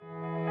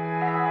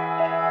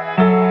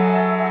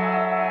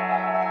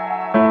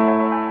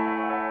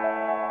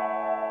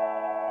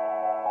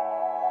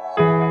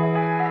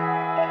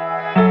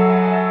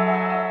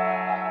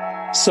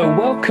So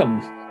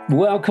welcome.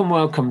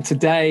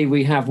 Today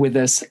we have with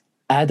us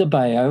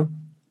Adebayo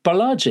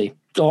Bolaji,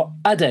 or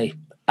Ade,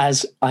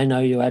 as I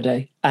know you,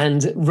 Ade,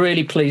 and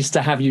really pleased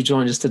to have you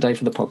join us today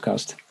for the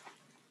podcast.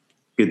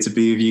 Good to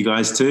be with you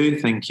guys too.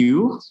 Thank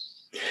you.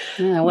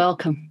 Yeah,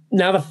 welcome.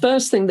 Now, the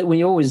first thing that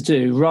we always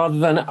do, rather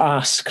than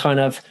us kind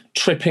of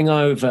tripping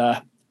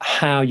over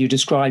how you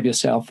describe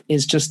yourself,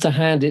 is just to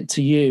hand it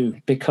to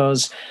you,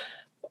 because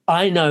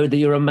I know that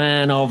you're a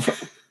man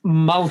of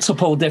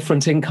multiple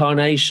different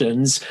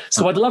incarnations.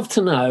 So I'd love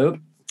to know,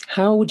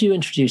 how would you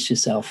introduce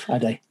yourself,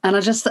 Ade? And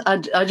I just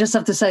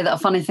have to say that a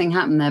funny thing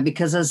happened there,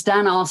 because as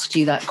Dan asked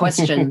you that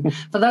question,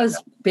 for those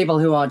people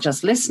who are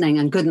just listening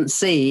and couldn't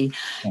see,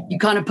 you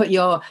kind of put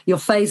your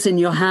face in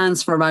your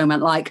hands for a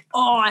moment, like,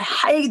 oh, I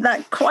hate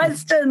that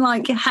question.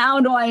 Like, how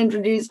do I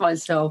introduce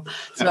myself?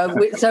 So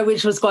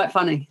which was quite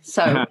funny.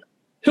 So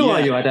who are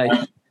you,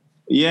 Ade?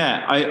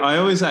 Yeah, I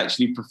always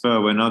actually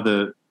prefer when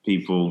other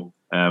people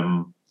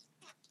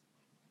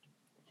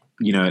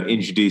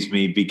introduce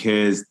me,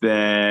 because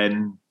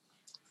then,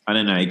 I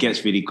don't know, it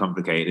gets really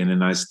complicated and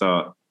then I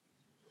start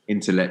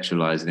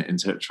intellectualizing it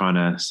and trying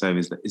to say,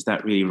 is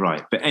that really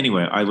right? But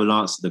anyway, I will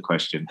answer the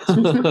question.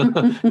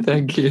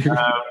 Thank you.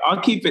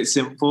 I'll keep it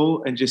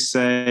simple and just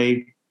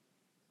say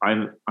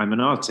I'm an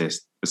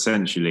artist,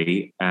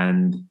 essentially,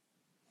 and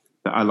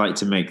that I like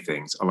to make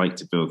things. I like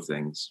to build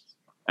things.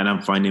 And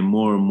I'm finding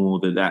more and more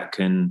that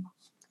can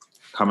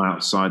come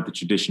outside the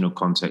traditional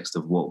context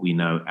of what we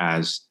know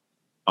as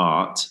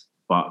art.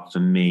 But for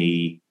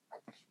me,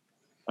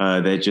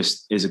 there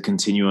just is a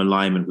continual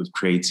alignment with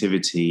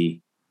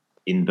creativity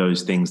in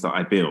those things that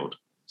I build.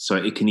 So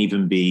it can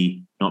even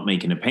be not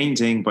making a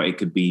painting, but it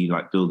could be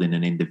like building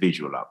an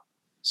individual up,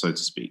 so to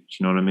speak. Do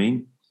you know what I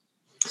mean?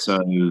 So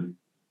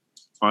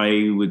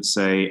I would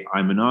say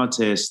I'm an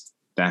artist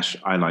 -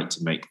 I like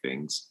to make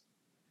things.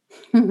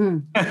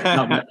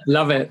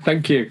 Love it.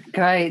 Thank you.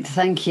 Great.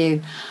 Thank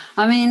you.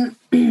 I mean,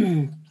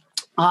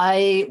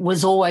 I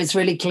was always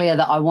really clear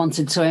that I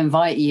wanted to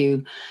invite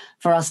you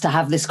for us to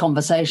have this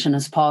conversation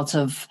as part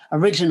of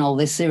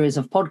this series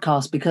of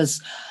podcasts,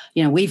 because,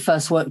 we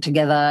first worked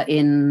together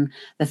in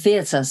the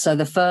theatre. So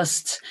the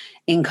first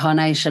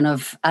incarnation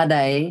of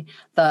Ade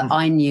that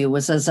I knew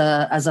was as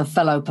a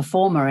fellow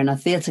performer in a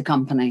theatre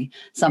company,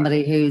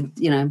 somebody who,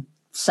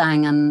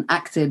 sang and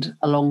acted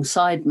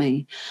alongside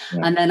me. Yeah.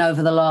 And then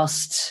over the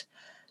last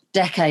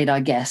decade,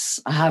 I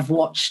guess, I have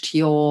watched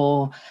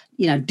your,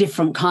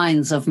 different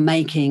kinds of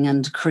making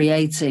and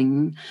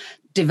creating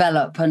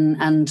develop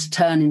and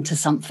turn into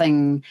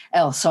something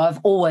else. So I've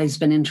always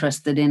been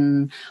interested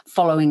in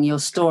following your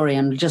story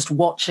and just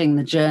watching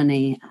the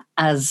journey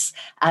as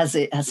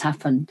it has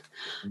happened.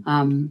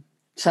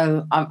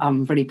 So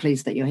I'm really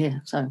pleased that you're here.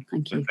 So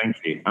thank you. Thank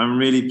you. I'm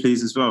really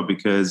pleased as well,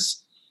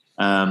 because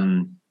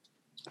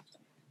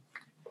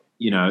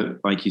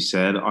like you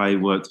said, I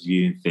worked with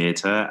you in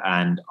theatre,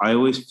 and I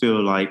always feel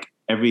like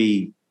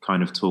every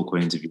kind of talk or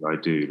interview I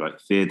do, like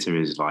theatre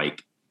is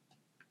like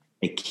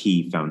a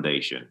key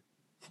foundation.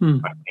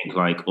 I think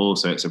like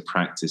also it's a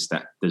practice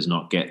that does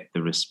not get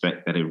the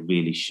respect that it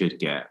really should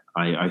get.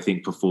 I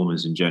think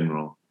performers in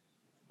general,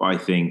 but I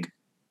think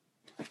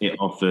it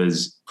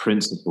offers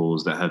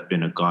principles that have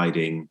been a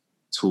guiding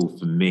tool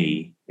for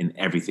me in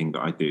everything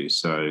that I do.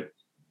 So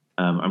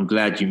I'm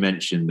glad you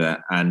mentioned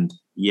that. And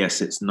yes,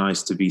 it's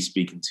nice to be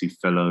speaking to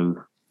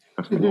fellow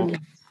performers.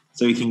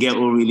 So we can get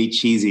all really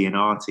cheesy and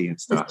arty and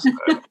stuff. So.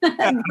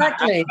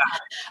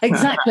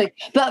 Exactly.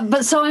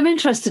 But so I'm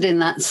interested in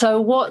that.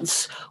 So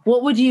what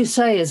would you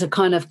say is a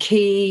kind of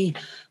key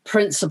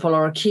principle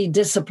or a key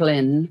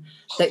discipline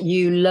that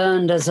you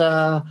learned as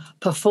a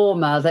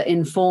performer that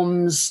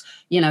informs,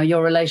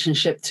 your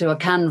relationship to a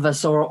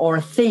canvas or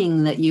a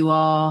thing that you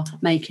are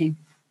making?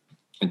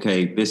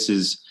 Okay,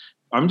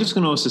 I'm just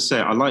going to also say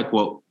I like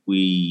what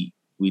we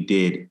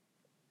did,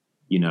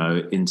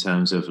 in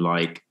terms of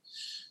like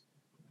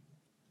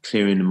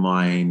clearing the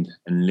mind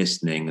and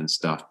listening and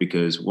stuff,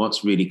 because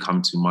what's really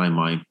come to my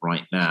mind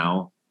right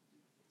now,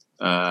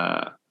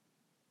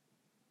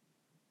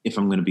 if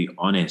I'm going to be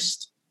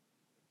honest,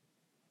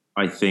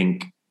 I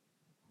think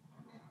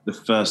the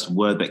first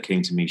word that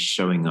came to me is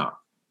showing up.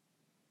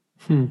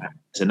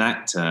 As an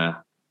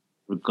actor,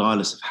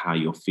 regardless of how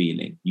you're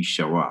feeling, you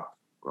show up,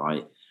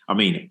 right? I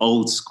mean,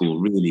 old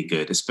school, really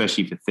good,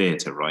 especially for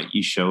theatre, right?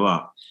 You show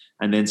up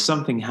and then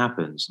something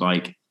happens.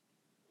 Like,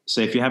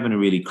 so if you're having a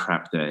really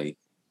crap day,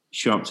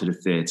 show up to the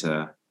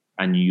theatre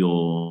and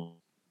you've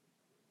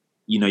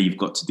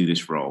got to do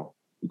this role.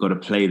 You've got to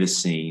play the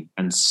scene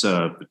and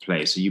serve the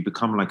play. So you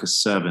become like a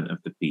servant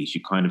of the piece.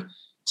 You kind of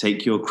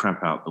take your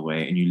crap out the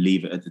way and you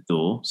leave it at the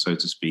door, so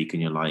to speak.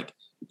 And you're like,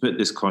 you put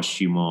this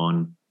costume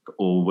on,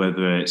 or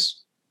whether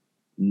it's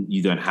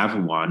you don't have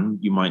one,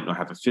 you might not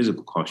have a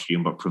physical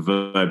costume, but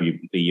proverbially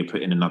you're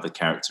putting another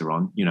character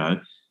on,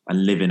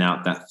 and living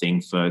out that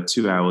thing for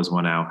 2 hours,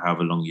 1 hour,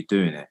 however long you're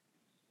doing it.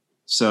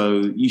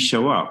 So you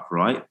show up,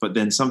 right? But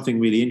then something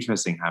really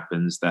interesting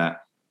happens,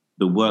 that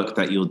the work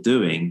that you're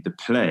doing, the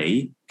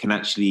play, can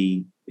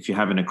actually, if you're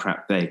having a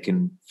crap day,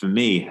 for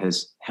me,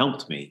 has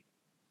helped me.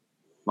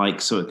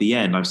 Like, so at the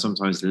end, I've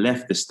sometimes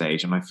left the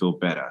stage and I feel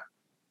better.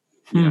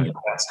 You know,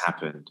 that's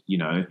happened, you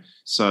know.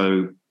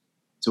 So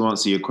to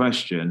answer your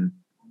question,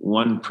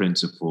 one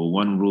principle,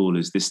 one rule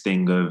is this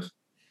thing of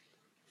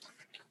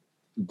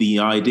the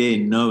idea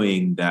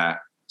knowing that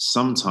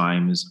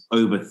sometimes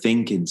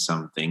overthinking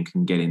something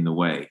can get in the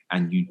way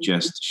and you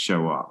just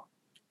show up.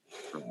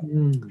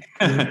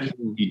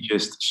 You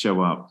just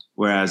show up.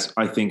 Whereas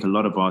I think a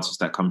lot of artists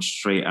that come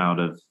straight out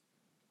of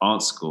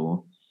art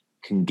school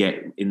can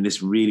get in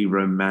this really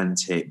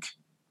romantic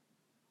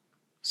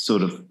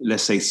sort of,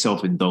 let's say,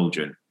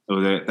 self-indulgent,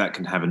 or that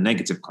can have a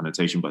negative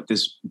connotation, but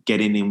this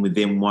getting in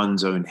within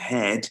one's own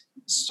head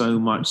so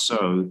much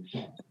so,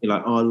 you're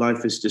like, oh,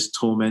 life is just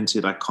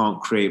tormented. I can't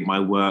create my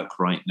work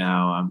right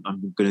now.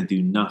 I'm going to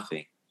do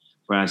nothing.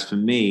 Whereas for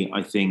me,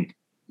 I think,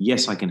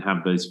 yes, I can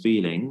have those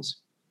feelings,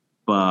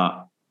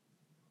 but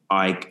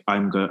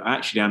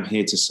I'm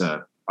here to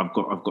serve. I've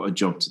got a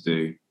job to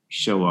do.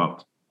 Show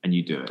up and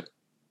you do it.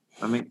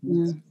 I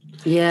mean,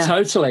 yeah,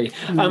 totally.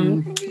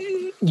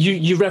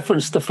 You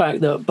referenced the fact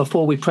that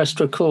before we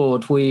pressed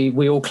record,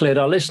 we all cleared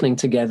our listening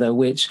together,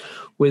 which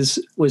was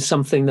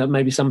something that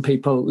maybe some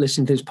people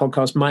listening to this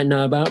podcast might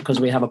know about because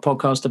we have a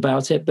podcast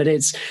about it. But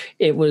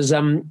it was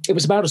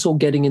about us all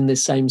getting in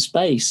this same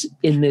space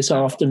in this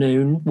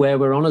afternoon where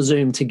we're on a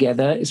Zoom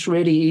together. It's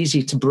really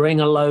easy to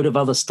bring a load of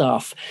other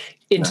stuff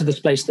into the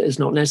space that is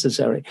not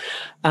necessary.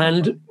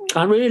 And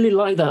I really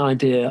like that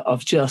idea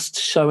of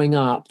just showing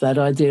up, that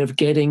idea of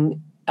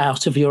getting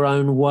out of your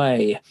own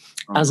way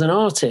as an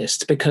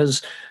artist,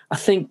 because I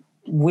think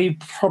we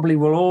probably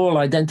will all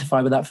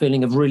identify with that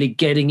feeling of really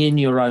getting in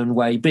your own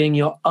way, being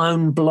your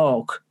own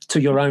block to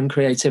your own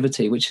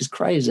creativity, which is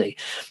crazy.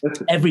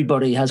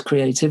 Everybody has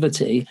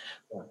creativity,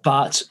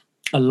 but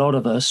a lot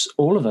of us,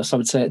 all of us, I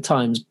would say at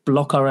times,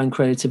 block our own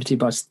creativity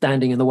by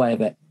standing in the way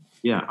of it.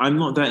 Yeah, I'm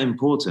not that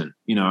important.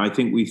 You know, I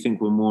think we think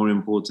we're more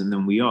important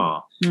than we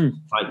are.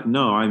 Like,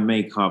 no, I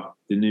make up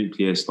the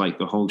nucleus, like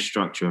the whole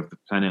structure of the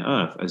planet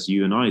Earth, as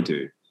you and I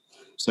do.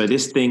 So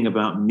this thing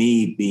about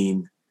me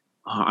being,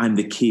 I'm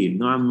the key.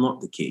 No, I'm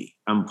not the key.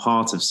 I'm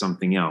part of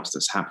something else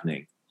that's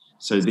happening.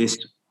 So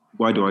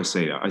why do I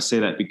say that? I say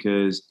that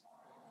because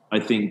I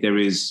think there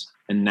is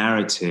a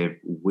narrative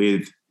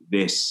with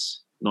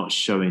this not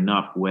showing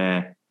up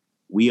where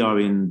we are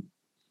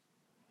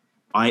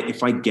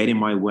if I get in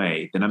my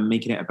way, then I'm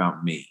making it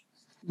about me.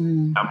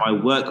 And my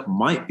work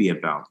might be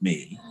about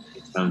me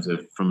in terms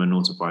of from an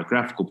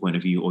autobiographical point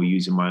of view or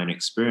using my own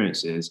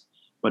experiences,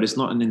 but it's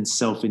not an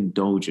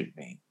self-indulgent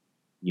me,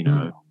 you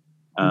know.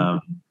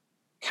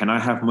 Can I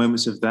have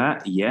moments of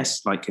that?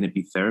 Yes. Like, can it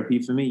be therapy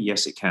for me?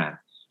 Yes, it can.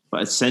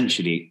 But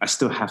essentially, I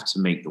still have to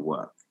make the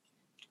work.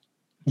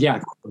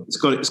 Yeah. It's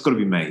got to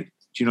be made.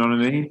 Do you know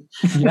what I mean?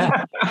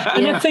 Yeah.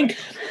 And I think,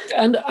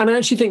 and I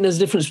actually think there's a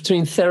difference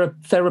between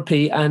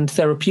therapy and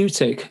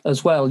therapeutic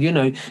as well. You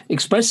know,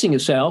 expressing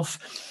yourself,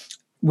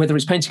 whether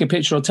it's painting a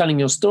picture or telling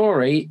your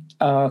story,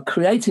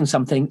 creating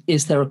something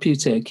is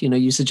therapeutic. You know,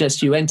 you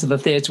suggest you enter the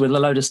theatre with a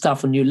load of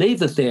stuff and you leave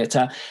the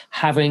theatre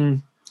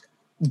having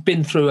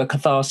been through a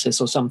catharsis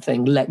or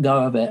something, let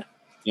go of it.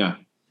 Yeah.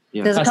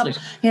 Yeah. There's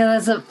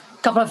a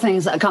couple of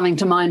things that are coming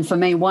to mind for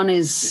me. One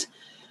is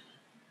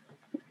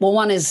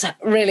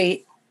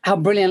really how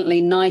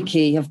brilliantly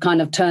Nike have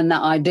kind of turned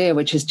that idea,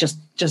 which is just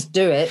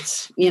do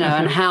it, you know,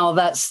 and how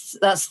that's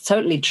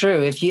totally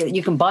true. If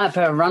you can buy a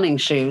pair of running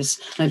shoes,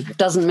 it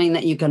doesn't mean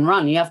that you can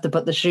run. You have to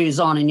put the shoes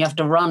on and you have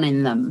to run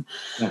in them.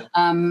 Yeah.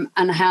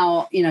 And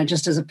how, you know,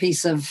 just as a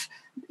piece of,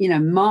 you know,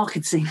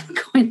 marketing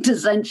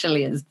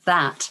quintessentially is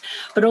that,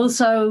 but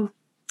also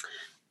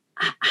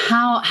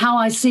how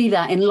I see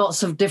that in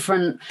lots of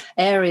different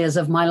areas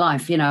of my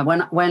life. You know,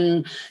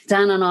 when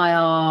Dan and I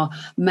are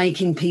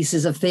making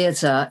pieces of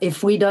theatre,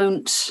 if we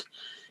don't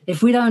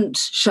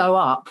show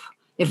up,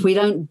 if we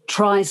don't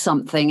try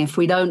something, if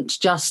we don't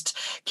just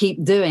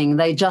keep doing,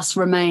 they just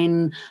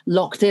remain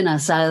locked in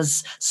us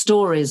as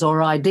stories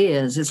or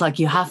ideas. It's like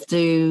you have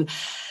to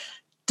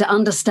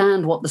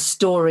understand what the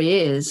story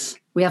is.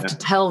 We have to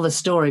tell the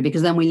story,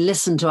 because then we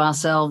listen to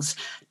ourselves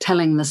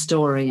telling the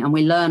story, and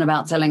we learn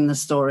about telling the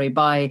story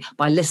by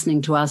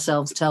listening to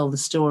ourselves tell the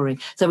story.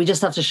 So we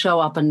just have to show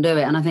up and do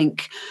it. And I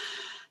think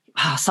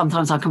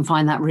sometimes I can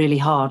find that really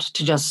hard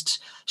to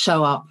just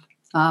show up.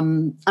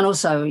 And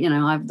also, you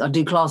know, I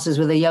do classes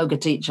with a yoga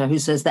teacher who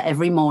says that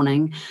every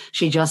morning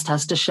she just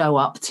has to show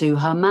up to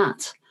her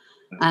mat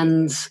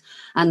and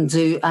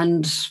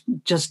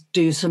just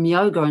do some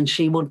yoga, and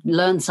she would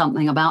learn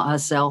something about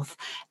herself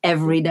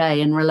every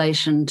day in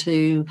relation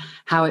to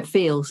how it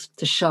feels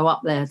to show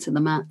up there to the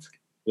mat.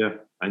 Yeah.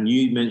 And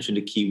you mentioned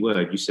a key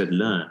word. You said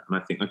learn. And I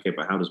think, okay,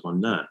 but how does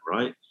one learn,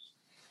 right?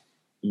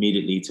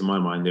 Immediately to my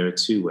mind, there are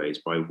two ways.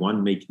 By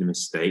one, making a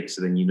mistake,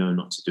 so then you know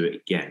not to do it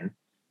again.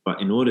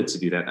 But in order to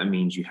do that, that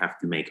means you have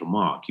to make a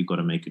mark. You've got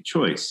to make a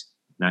choice.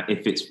 Now,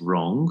 if it's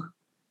wrong,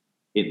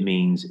 it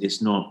means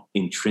it's not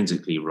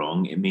intrinsically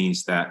wrong. It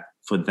means that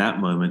for that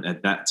moment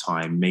at that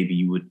time, maybe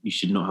you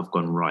should not have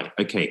gone right.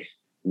 Okay,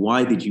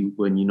 why did you,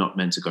 when you're not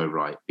meant to go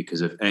right?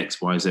 Because of X,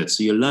 Y, Z.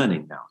 So you're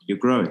learning now, you're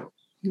growing.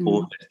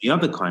 Or the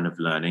other kind of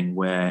learning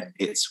where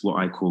it's what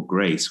I call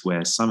grace,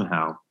 where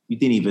somehow you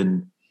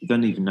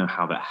don't even know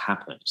how that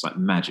happened. It's like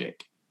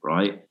magic,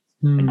 right?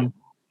 And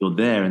you're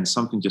there and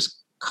something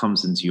just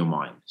comes into your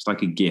mind. It's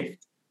like a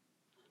gift.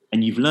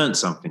 And you've learned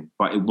something,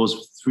 but it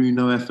was through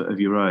no effort of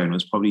your own. It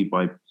was probably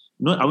by,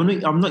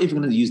 I'm not even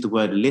going to use the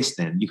word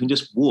listening. You can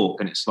just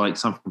walk and it's like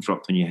something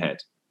dropped on your head,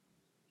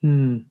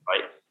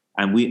 right?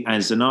 And we,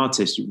 as an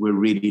artist, we're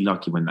really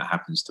lucky when that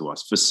happens to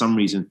us. For some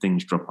reason,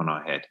 things drop on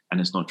our head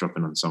and it's not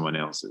dropping on someone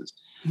else's.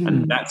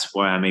 And that's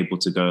why I'm able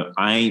to go,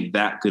 I ain't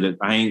that good at,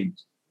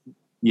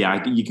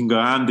 you can go,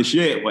 I'm the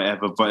shit,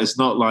 whatever, but it's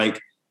not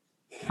like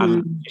I'm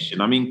a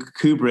magician. I mean,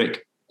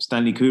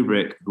 Stanley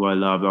Kubrick, who I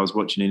love, I was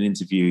watching an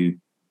interview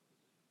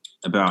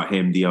about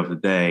him the other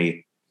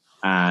day,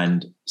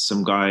 and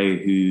some guy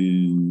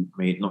who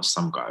made, not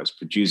some guy, it was a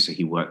producer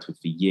he worked with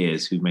for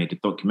years, who made a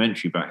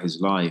documentary about his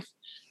life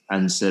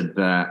and said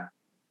that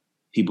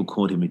people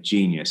called him a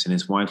genius. And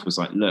his wife was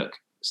like, look,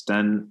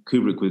 Stan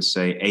Kubrick would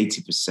say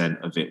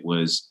 80% of it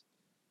was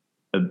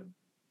a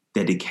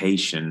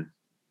dedication,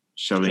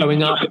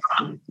 showing up.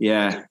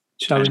 Yeah.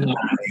 Showing up.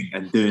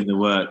 And doing the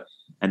work.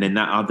 And then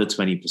that other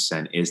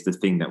 20% is the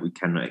thing that we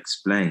cannot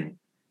explain.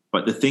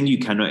 But the thing you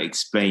cannot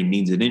explain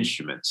needs an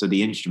instrument. So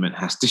the instrument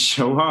has to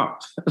show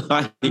up.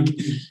 Like,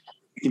 you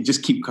can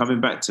just keep coming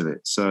back to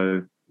it.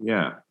 So,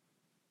 yeah.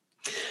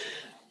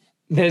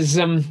 There's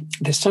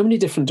so many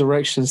different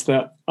directions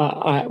that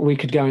we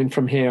could go in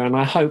from here, and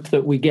I hope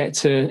that we get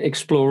to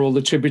explore all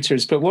the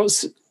tributaries. But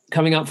what's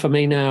coming up for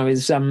me now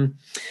is,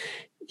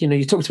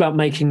 you talked about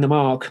making the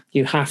mark.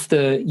 You have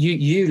to,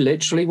 you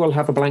literally will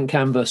have a blank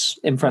canvas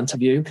in front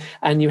of you,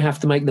 and you have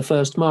to make the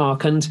first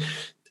mark. And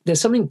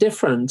there's something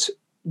different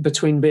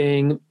between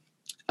being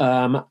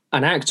an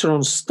actor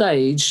on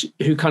stage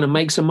who kind of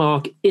makes a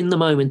mark in the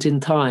moment in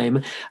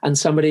time, and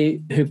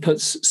somebody who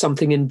puts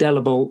something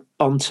indelible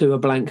onto a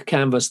blank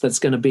canvas that's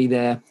going to be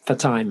there for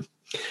time.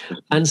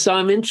 And so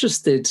I'm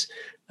interested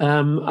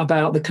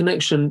about the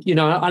connection.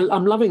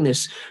 I'm loving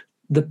this,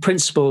 the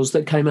principles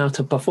that came out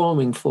of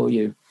performing for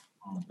you.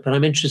 But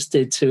I'm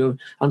interested to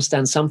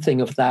understand something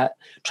of that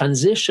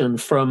transition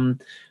from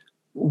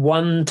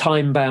one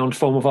time-bound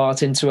form of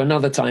art into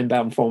another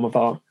time-bound form of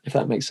art, if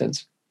that makes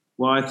sense.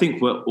 Well, I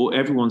think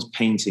everyone's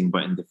painting,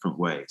 but in different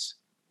ways.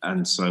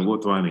 And so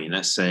what do I mean?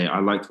 Let's say I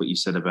liked what you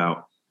said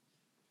about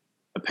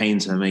a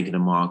painter making a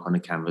mark on a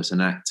canvas,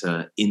 an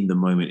actor in the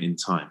moment in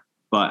time.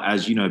 But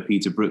as you know,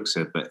 Peter Brook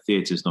said, that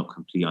theatre is not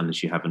complete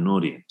unless you have an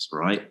audience,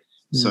 right?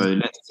 So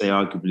let's say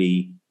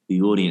arguably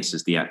the audience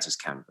is the actor's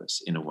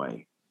canvas in a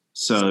way.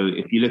 So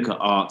if you look at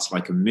arts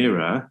like a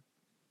mirror,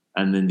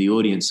 and then the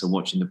audience are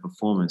watching the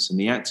performance and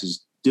the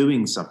actor's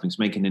doing something, it's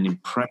making an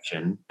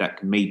impression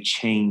that may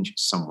change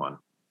someone,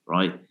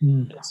 right?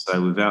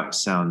 So without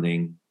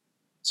sounding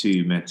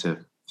too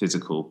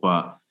metaphysical,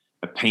 but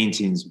a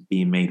painting's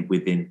being made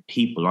within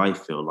people. I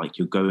feel like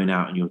you're going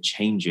out and you're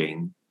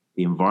changing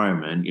the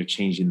environment, you're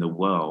changing the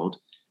world,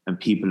 and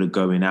people are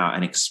going out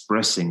and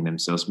expressing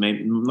themselves,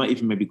 maybe not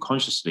even maybe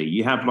consciously.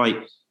 You have like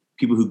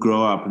people who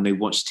grow up and they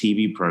watch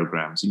TV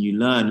programs, and you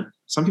learn,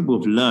 some people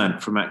have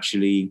learned from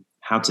actually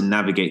how to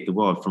navigate the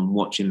world from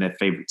watching their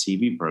favorite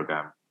TV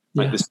program.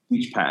 Like the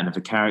speech pattern of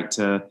a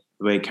character,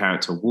 the way a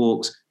character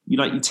walks,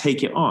 you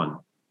take it on.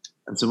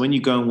 And so when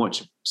you go and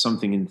watch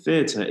something in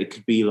theatre, it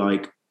could be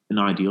like an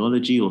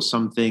ideology or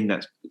something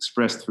that's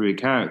expressed through a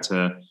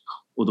character,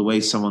 or the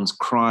way someone's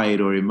cried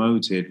or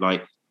emoted,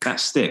 like that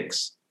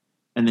sticks.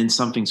 And then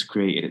something's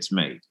created, it's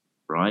made,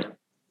 right?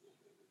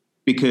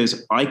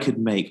 Because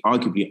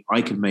arguably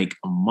I could make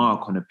a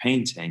mark on a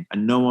painting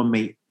and no one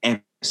may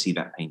ever see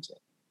that painting,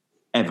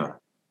 ever.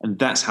 And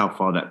that's how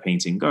far that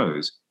painting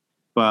goes.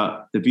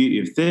 But the beauty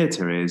of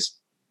theatre is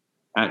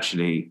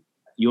actually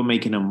you're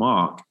making a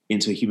mark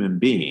into a human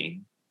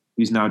being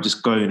who's now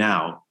just going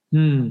out,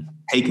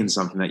 taking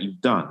something that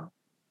you've done,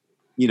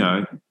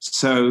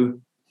 so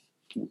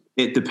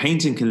the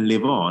painting can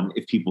live on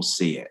if people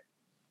see it.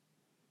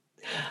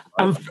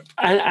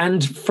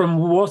 And from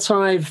what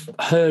I've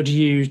heard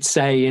you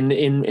say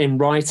in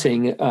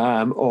writing,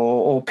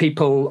 or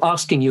people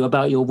asking you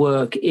about your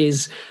work,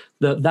 is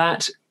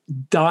that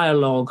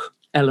dialogue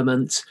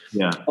element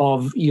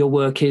of your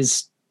work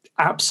is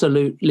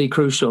absolutely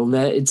crucial.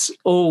 It's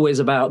always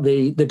about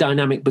the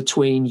dynamic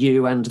between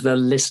you and the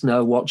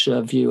listener,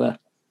 watcher, viewer.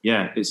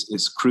 Yeah,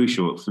 it's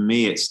crucial. For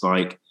me, it's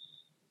like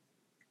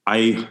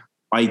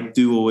I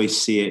do always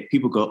see it.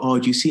 People go, oh,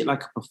 do you see it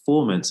like a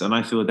performance? And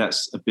I feel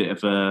that's a bit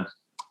of a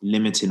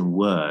limiting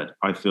word.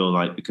 I feel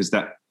like, because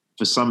that,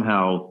 for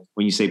somehow,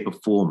 when you say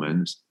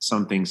performance,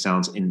 something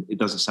it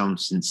doesn't sound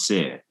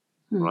sincere,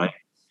 right?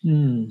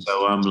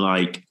 So I'm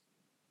like,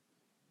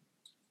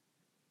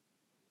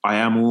 I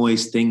am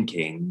always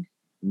thinking,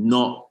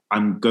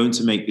 I'm going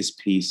to make this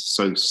piece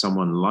so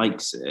someone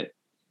likes it.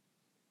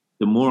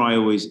 The more I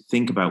always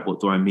think about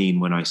what do I mean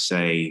when I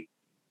say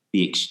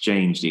the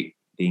exchange, the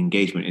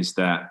engagement, is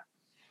that,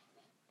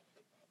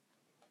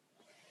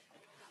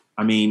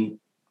 I mean,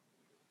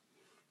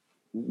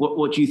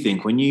 what do you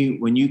think when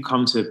you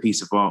come to a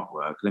piece of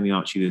artwork? Let me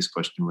ask you this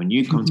question: when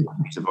you come to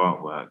a piece of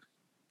artwork,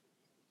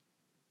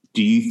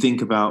 do you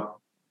think about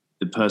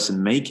the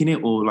person making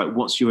it, or like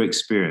what's your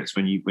experience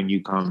when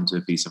you come to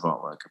a piece of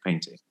artwork, a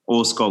painting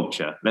or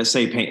sculpture? Let's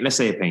say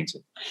a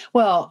painting.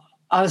 Well,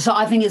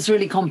 I think it's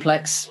really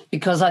complex,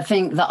 because I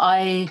think that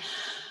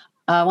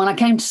when I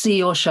came to see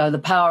your show, The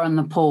Power and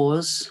the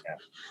Pause,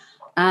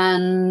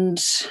 and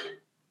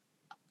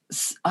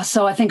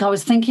so I think I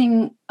was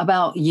thinking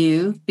about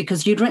you,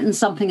 because you'd written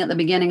something at the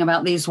beginning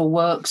about these were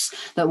works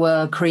that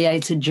were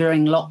created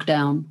during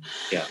lockdown.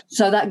 Yeah.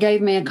 So that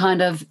gave me a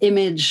kind of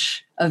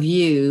image of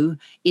you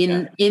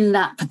in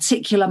that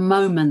particular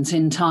moment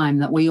in time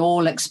that we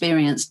all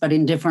experienced, but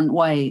in different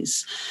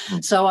ways.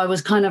 So I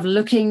was kind of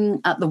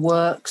looking at the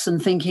works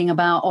and thinking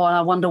about,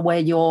 I wonder where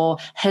your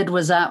head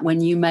was at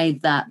when you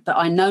made that. But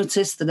I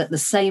noticed that at the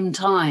same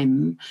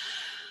time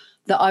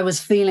that I was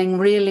feeling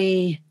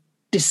really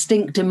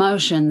distinct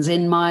emotions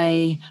in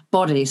my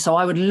body. So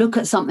I would look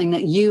at something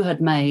that you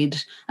had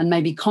made, and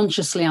maybe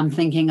consciously I'm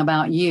thinking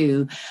about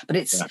you, but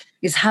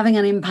it's having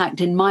an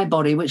impact in my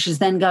body, which is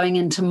then going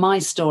into my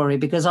story,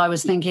 because I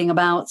was thinking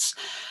about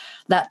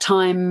that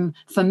time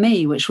for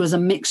me, which was a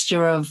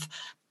mixture of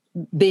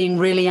being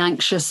really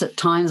anxious at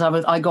times.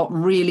 I got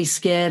really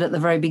scared at the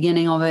very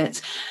beginning of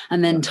it,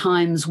 and then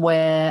times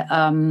where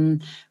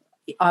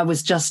I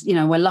was just,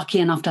 we're lucky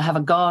enough to have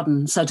a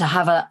garden. So to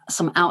have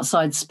some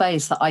outside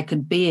space that I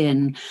could be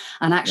in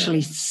and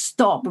actually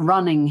stop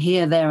running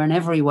here, there and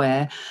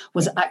everywhere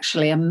was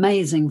actually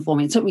amazing for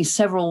me. It took me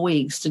several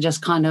weeks to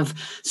just kind of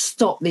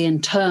stop the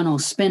internal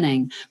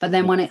spinning. But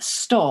then when it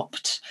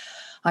stopped,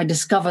 I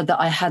discovered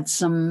that I had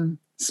some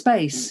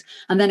space.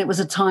 And then it was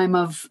a time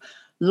of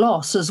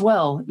loss as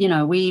well.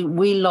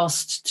 We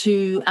lost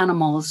two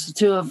animals,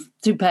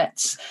 two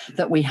pets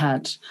that we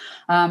had.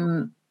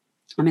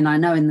 I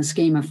know in the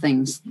scheme of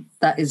things,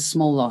 that is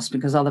small loss,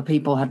 because other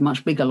people had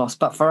much bigger loss.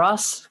 But for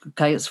us,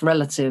 it's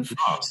relative.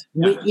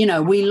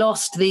 We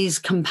lost these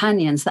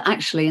companions that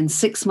actually in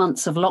 6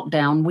 months of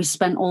lockdown, we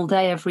spent all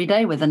day, every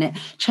day with, and it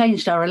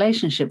changed our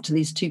relationship to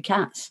these two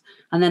cats.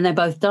 And then they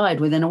both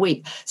died within a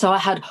week. So I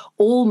had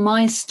all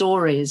my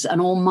stories and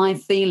all my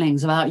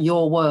feelings about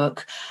your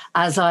work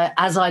as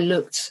I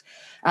looked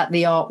at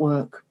the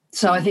artwork.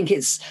 So I think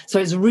it's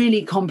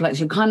really complex.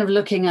 You're kind of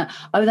looking at,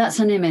 that's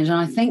an image, and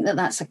I think that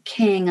that's a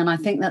king, and I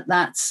think that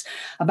that's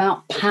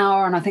about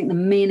power, and I think the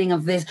meaning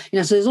of this,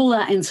 so there's all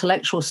that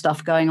intellectual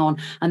stuff going on,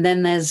 and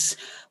then there's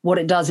what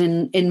it does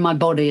in my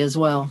body as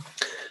well.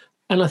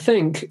 And I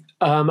think,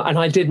 and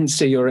I didn't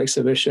see your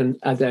exhibition,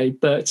 Ade,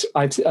 but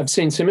I've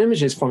seen some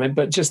images from it.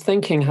 But just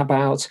thinking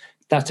about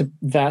that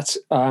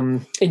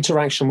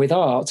interaction with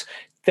art,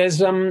 there's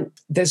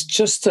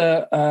just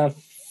a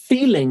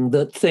feeling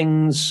that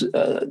things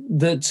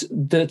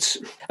that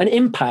an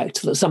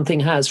impact that something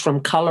has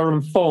from color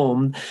and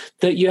form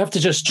that you have to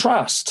just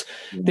trust.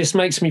 This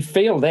makes me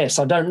feel this.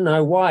 I don't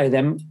know why.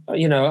 Then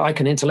I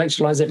can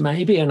intellectualize it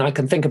maybe, and I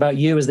can think about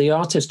you as the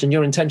artist and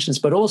your intentions,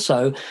 but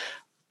also,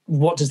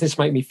 what does this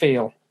make me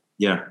feel?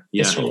 Yeah.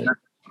 Viscerally.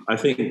 I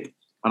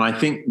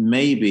think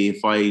maybe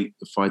if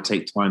I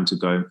take time to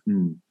go,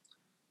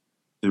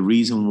 the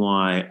reason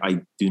why I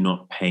do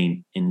not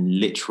paint in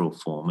literal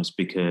form is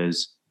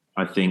because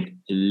I think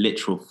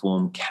literal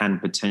form can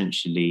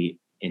potentially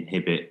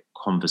inhibit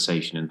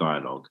conversation and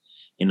dialogue.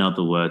 In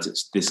other words,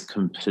 it's this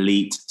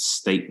complete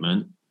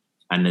statement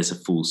and there's a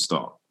full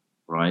stop,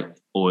 right?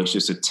 Or it's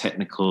just a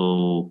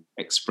technical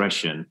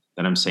expression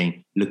that I'm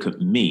saying, look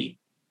at me,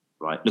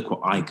 right? Look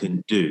what I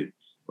can do.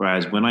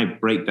 Whereas when I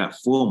break that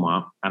form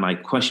up and I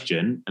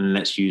question, and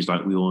let's use,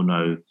 like we all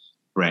know,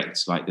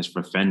 Brecht, like this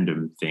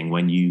referendum thing,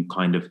 when you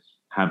kind of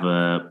have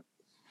for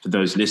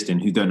those listening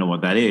who don't know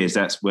what that is,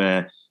 that's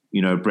where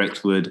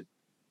Brecht would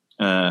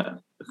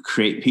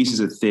create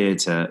pieces of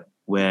theatre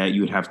where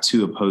you would have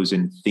two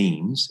opposing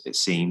themes, it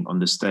seemed, on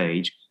the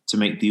stage to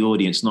make the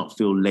audience not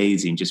feel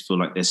lazy and just feel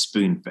like they're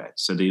spoon-fed.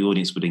 So the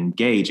audience would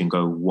engage and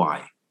go,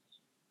 why?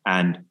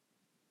 And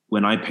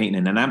when I paint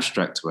in an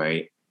abstract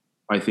way,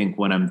 I think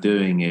what I'm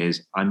doing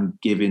is I'm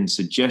giving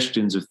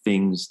suggestions of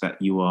things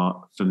that you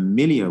are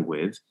familiar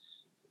with,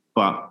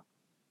 but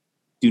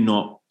do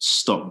not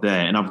stop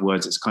there. In other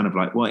words, it's kind of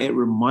like, well, it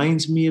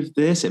reminds me of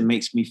this, it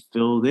makes me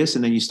feel this,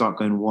 and then you start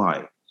going,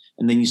 why?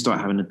 And then you start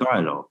having a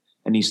dialogue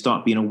and you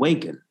start being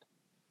awakened.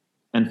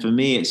 And for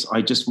me,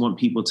 I just want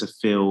people to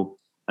feel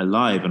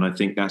alive. And I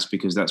think that's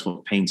because that's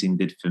what painting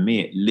did for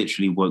me. It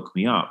literally woke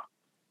me up.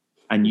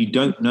 And you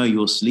don't know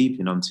you're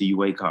sleeping until you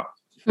wake up.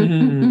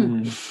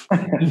 That's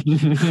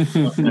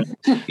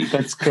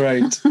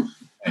great.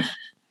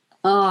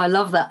 Oh, I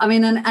love that. I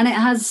mean, and it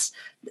has,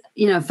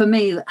 for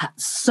me,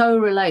 so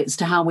relates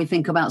to how we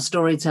think about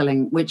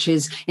storytelling, which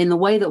is in the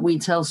way that we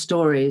tell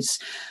stories,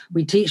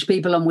 we teach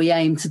people and we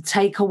aim to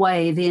take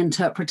away the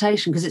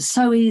interpretation, because it's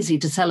so easy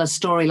to tell a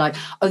story like,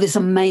 oh, this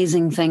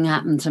amazing thing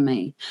happened to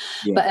me.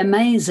 Yeah. But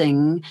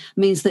amazing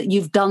means that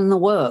you've done the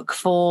work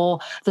for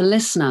the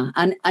listener.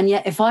 And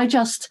yet if I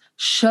just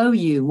show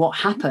you what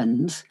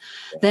happened,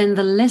 then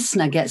the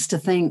listener gets to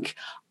think,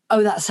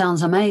 oh, that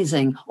sounds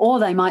amazing. Or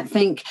they might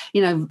think,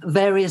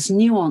 various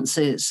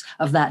nuances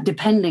of that,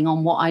 depending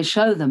on what I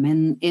show them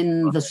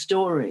in the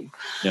story.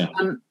 Yeah.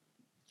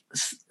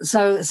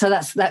 So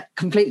that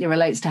completely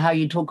relates to how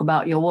you talk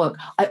about your work.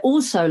 I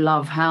also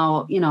love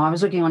how, I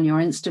was looking on your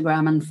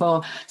Instagram, and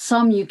for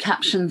some you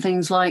caption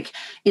things like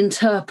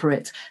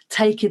interpret,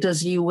 take it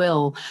as you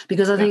will,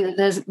 because I think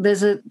that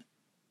there's a,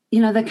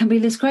 there can be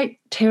this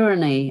great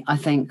tyranny, I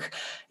think,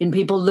 in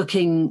people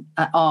looking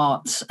at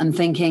art and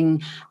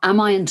thinking, am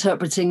I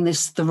interpreting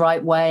this the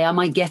right way? Am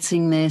I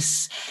getting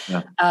this?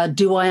 Yeah.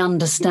 Do I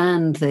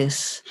understand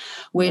this?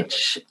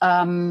 Which,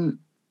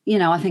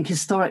 I think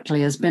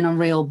historically has been a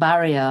real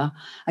barrier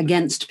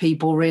against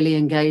people really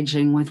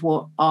engaging with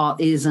what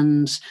art is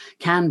and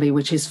can be,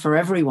 which is for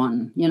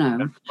everyone,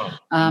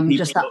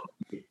 just that.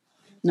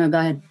 No, go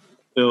ahead.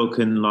 Phil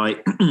can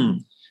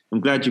I'm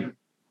glad you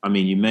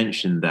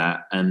mentioned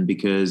that. And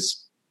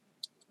because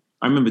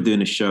I remember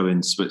doing a show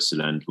in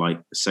Switzerland, like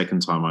the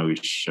second time I was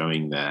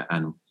showing there,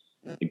 and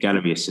the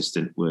gallery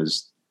assistant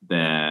was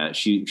there.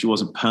 She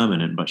wasn't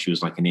permanent, but she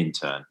was like an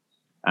intern.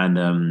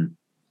 And,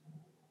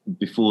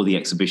 before the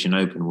exhibition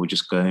opened, we're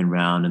just going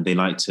around, and they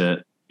like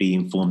to be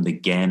informed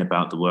again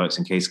about the works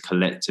in case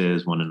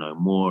collectors want to know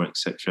more,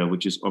 etc.,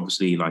 which is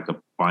obviously like a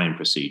buying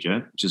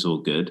procedure, which is all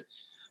good.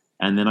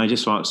 And then I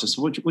just asked her,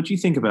 so what do you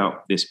think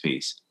about this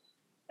piece?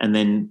 And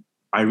then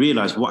I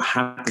realized what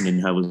happened in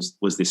her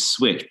was this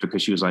switch,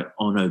 because she was like,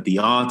 oh no, the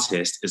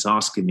artist is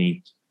asking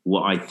me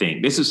what I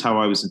think. This is how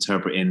I was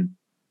interpreting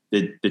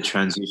the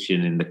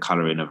transition in the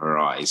coloring of her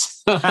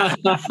eyes.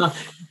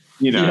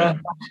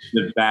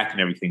 The back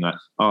and everything, like,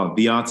 oh,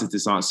 the artist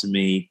is asking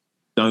me,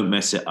 don't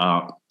mess it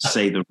up,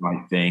 say the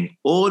right thing.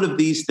 All of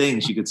these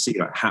things you could see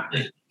like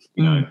happening,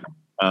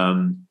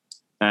 and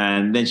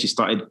then she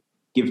started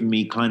giving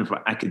me kind of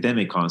like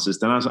academic answers.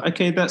 Then I was like,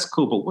 okay, that's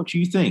cool, but what do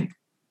you think?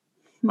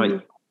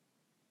 Like,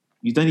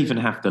 you don't even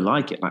have to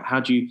like it. Like,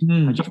 how do you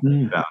think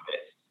about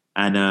it?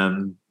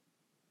 And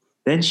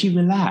then she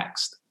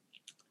relaxed.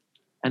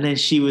 And then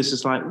she was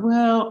just like,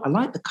 well, I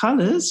like the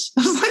colors.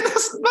 I was like,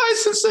 that's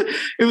nice.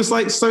 It was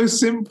like so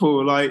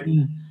simple. Like,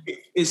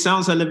 it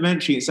sounds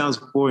elementary. It sounds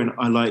boring.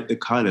 I like the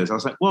colors. I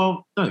was like,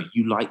 well, no,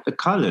 you like the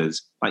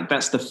colors. Like,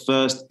 that's the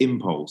first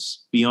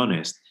impulse, be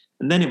honest.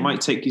 And then it might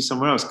take you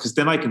somewhere else. Because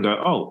then I can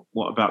go, oh,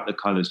 what about the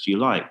colors do you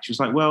like? She was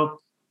like, well,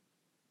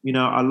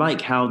 I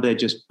like how they're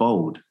just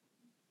bold.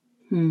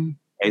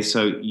 Okay,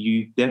 so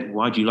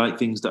why do you like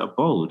things that are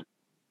bold?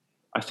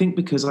 I think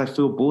because I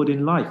feel bored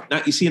in life.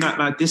 Now, you see,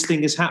 like this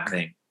thing is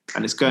happening,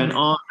 and it's going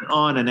on and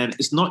on. And then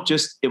it's not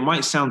just, it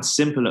might sound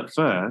simple at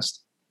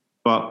first,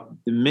 but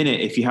the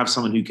minute, if you have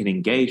someone who can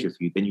engage with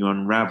you, then you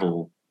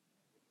unravel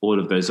all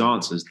of those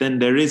answers. Then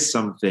there is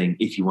something,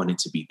 if you want it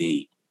to be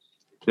deep,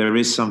 there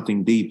is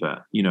something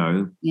deeper,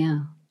 Yeah.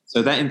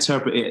 So that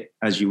interpret it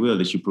as you will,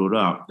 as you brought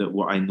up, that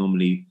what I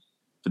normally,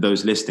 for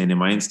those listening in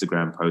my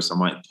Instagram posts, I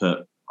might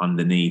put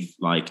underneath,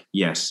 like,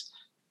 yes,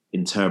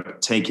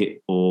 interpret, take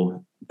it,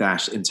 or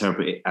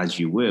interpret it as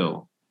you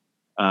will.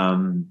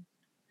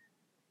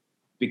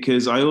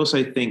 Because I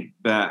also think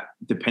that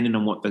depending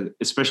on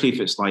especially if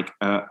it's like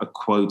a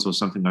quote or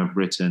something I've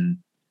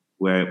written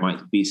where it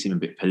might seem a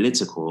bit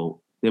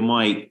political, they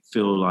might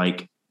feel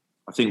like,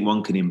 I think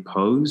one can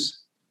impose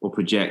or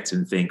project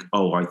and think,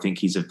 oh, I think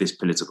he's of this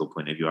political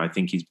point of view. I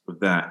think he's of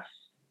that.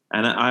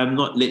 And I'm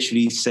not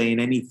literally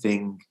saying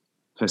anything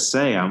per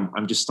se.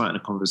 I'm just starting a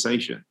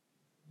conversation.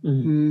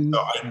 Mm-hmm. So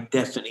I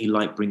definitely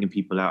like bringing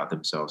people out of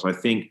themselves. I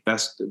think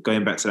that's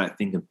going back to that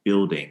thing of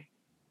building.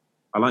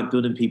 I like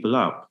building people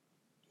up.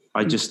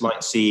 I just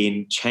like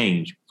seeing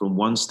change from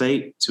one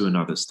state to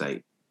another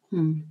state.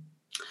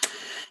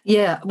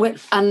 Yeah.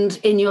 And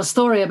in your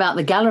story about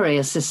the gallery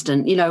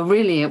assistant,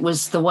 really it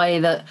was the way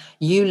that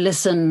you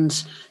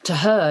listened to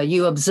her.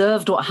 You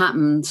observed what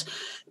happened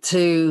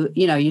to,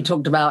 you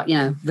talked about,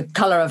 the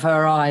color of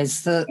her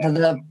eyes,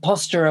 the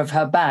posture of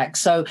her back.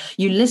 So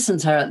you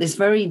listened to her at this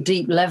very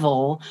deep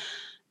level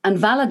and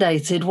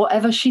validated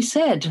whatever she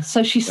said.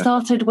 So she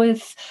started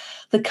with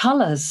the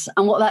colors,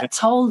 and what that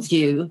told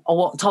you,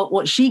 or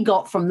what she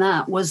got from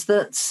that, was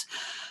that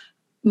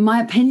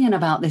my opinion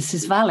about this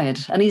is valid,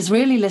 and he's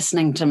really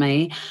listening to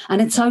me,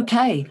 and it's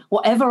okay.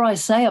 Whatever I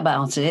say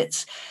about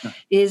it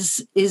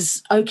is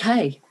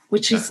okay,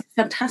 which is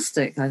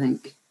fantastic, I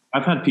think.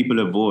 I've had people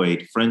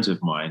avoid, friends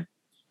of mine,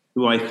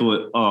 who I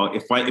thought,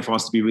 if I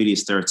was to be really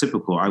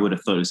stereotypical, I would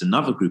have thought it was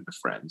another group of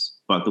friends.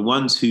 But the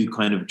ones who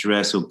kind of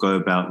dress or go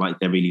about like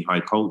they're really high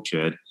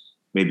cultured,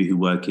 maybe who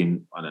work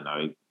in, I don't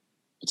know,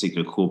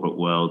 particular corporate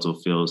worlds or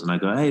fields, and I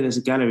go, hey, there's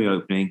a gallery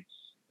opening,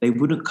 they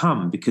wouldn't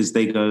come because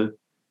they go,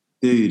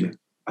 dude,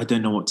 I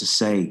don't know what to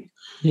say.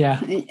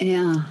 Yeah.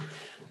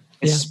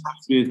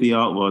 Especially with the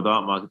art world,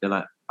 art market, they're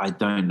like, I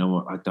don't know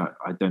what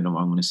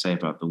I'm going to say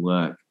about the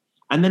work.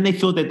 And then they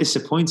feel they're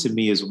disappointed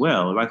me as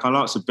well. Like, I'll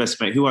ask a best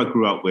mate who I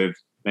grew up with,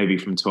 maybe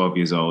from 12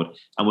 years old,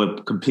 and we're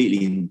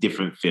completely in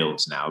different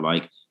fields now.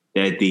 Like,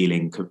 they're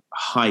dealing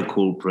high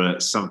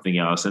corporate, something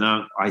else. And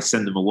I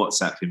send them a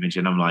WhatsApp image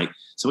and I'm like,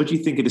 so what do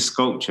you think of the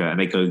sculpture? And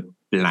they go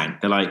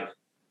blank. They're like,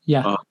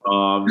 Yeah.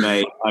 Oh,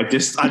 mate, I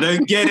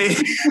don't get it.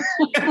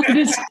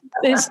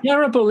 it's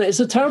terrible. It's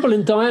a terrible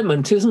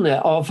indictment, isn't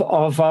it, of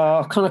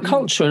our kind of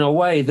culture in a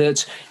way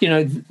that,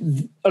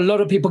 a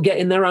lot of people get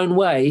in their own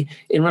way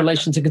in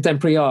relation to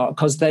contemporary art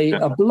because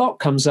a block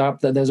comes up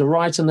that there's a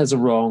right and there's a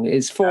wrong.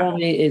 It's for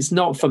me, it's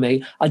not for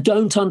me. I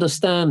don't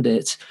understand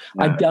it.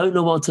 I don't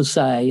know what to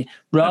say,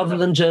 rather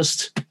than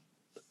just,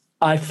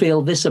 I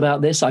feel this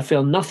about this. I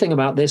feel nothing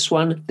about this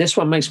one. This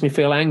one makes me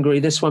feel angry.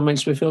 This one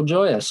makes me feel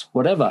joyous,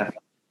 whatever.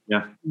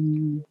 Yeah.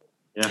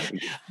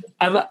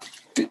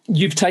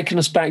 You've taken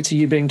us back to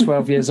you being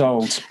 12 years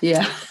old.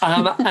 Yeah.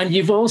 And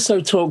you've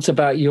also talked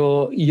about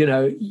your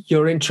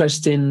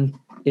interest in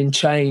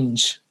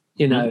change,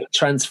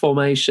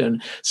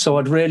 transformation. So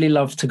I'd really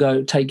love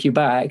to take you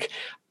back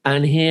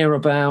and hear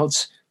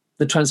about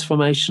the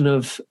transformation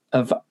of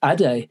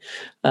Ade,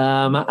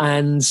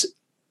 and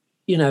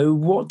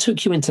what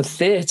took you into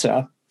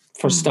theatre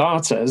for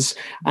starters.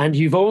 And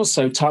you've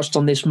also touched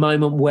on this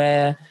moment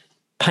where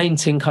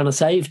painting kind of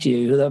saved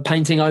you, that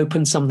painting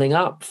opened something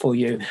up for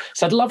you.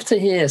 So I'd love to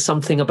hear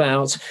something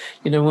about,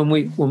 when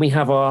we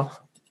have our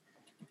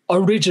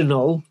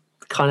original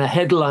kind of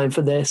headline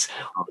for this,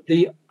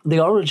 the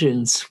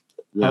origins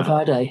of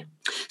Ade.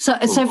 So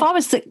if I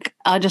was to,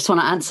 I just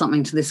want to add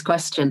something to this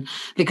question,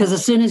 because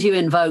as soon as you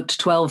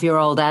invoked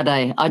 12-year-old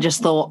Ade, I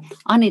just thought,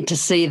 I need to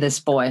see this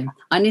boy.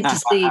 I need to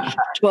see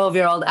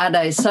 12-year-old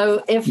Ade.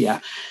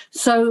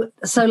 So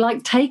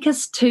take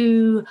us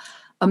to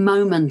a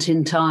moment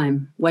in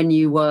time when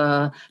you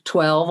were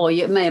 12, or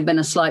it may have been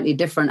a slightly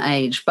different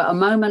age, but a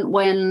moment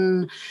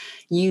when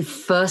you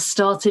first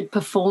started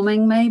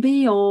performing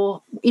maybe,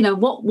 or,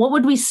 what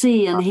would we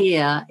see and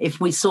hear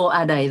if we saw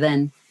Ade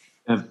then?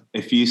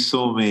 If you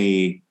saw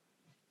me,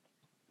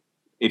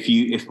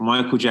 if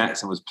Michael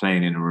Jackson was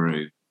playing in a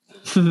room,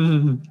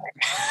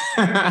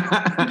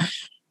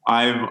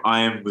 I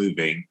am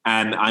moving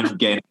and I'm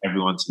getting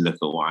everyone to look at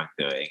what I'm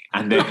doing,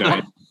 and they're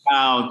going,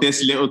 wow,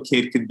 this little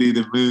kid can do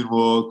the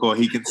moonwalk, or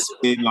he can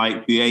spin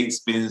like the 8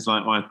 spins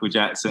like Michael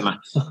Jackson. Like,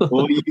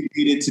 all you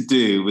needed to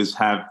do was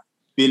have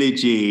Billie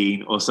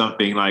Jean or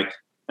something, like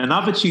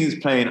another tune's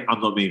playing, I'm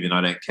not moving,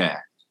 I don't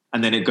care.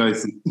 And then it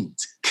goes,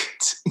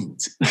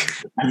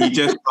 and you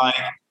just like,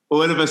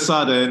 all of a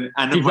sudden,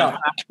 and my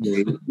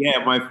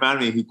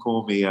family who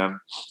call me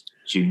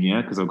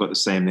Junior, because I've got the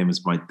same name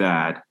as my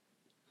dad.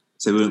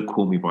 So they won't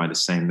call me by the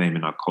same name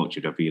in our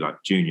culture, they'll be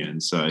like Junior.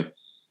 And so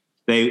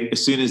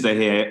as soon as they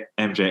hear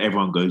MJ,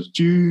 everyone goes,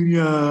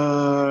 Junior,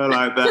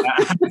 like that.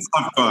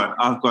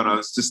 I've gone. I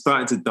was just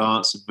starting to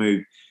dance and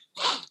move.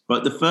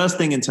 But the first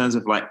thing in terms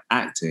of like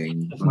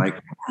acting, like,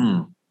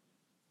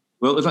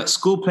 well, it's like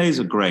school plays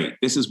are great.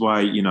 This is why,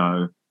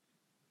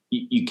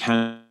 you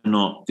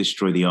cannot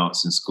destroy the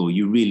arts in school.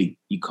 You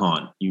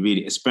can't. You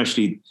really,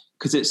 especially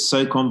because it's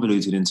so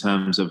convoluted in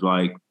terms of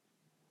like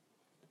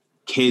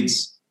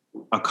kids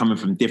are coming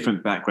from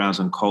different backgrounds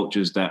and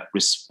cultures that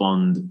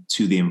respond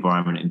to the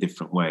environment in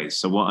different ways.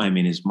 So what I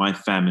mean is my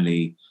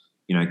family,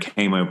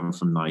 came over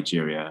from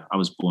Nigeria. I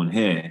was born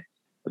here,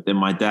 but then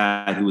my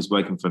dad, who was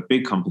working for a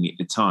big company at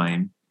the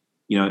time,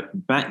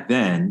 back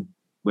then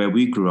where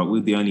we grew up, we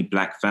were the only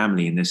Black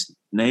family in this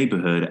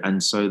neighborhood.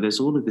 And so there's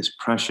all of this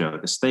pressure.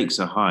 The stakes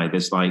are high.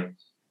 There's like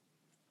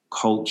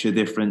culture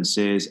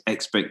differences,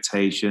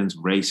 expectations,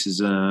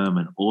 racism,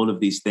 and all of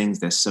these things.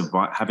 They're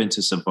having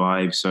to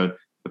survive. So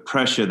the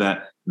pressure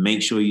that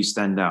make sure you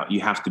stand out.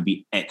 You have to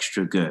be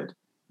extra good,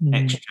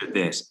 extra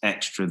this,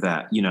 extra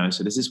that,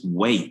 so there's this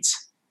weight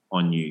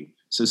on you.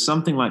 So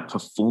something like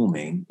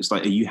performing, it's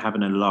like, are you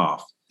having a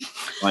laugh?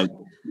 Like,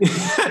 do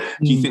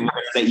you think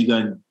that you go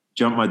and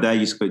jump? My dad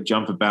used to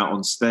jump about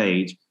on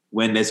stage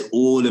when there's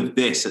all of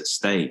this at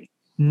stake.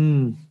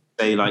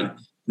 They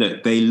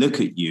they look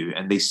at you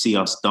and they see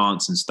us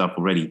dance and stuff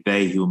already.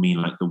 They who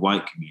mean like the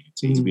white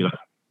community to be like,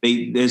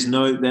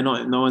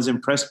 no one's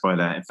impressed by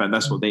that. In fact,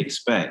 that's what they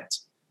expect.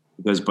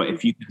 But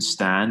if you can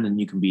stand and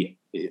you can be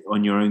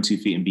on your own 2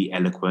 feet and be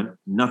eloquent,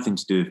 nothing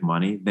to do with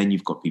money, then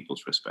you've got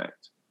people's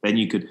respect. Then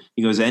he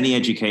goes, any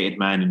educated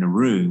man in a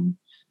room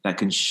that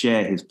can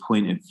share his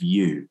point of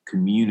view,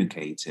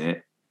 communicate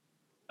it,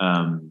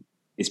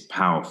 is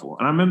powerful.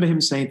 And I remember him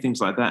saying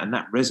things like that and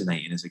that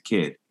resonating as a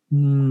kid.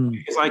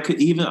 Because I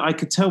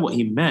could tell what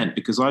he meant,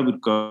 because I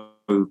would go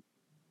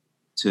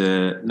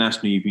to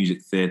National Youth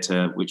Music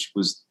Theatre, which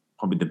was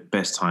probably the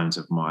best times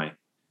of my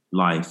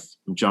life.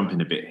 I'm jumping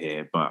a bit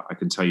here, but I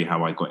can tell you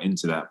how I got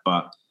into that.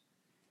 But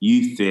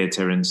youth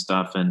theatre and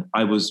stuff, and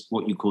I was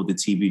what you call the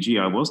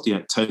TBG. I was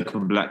the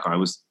token Black guy. I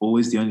was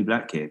always the only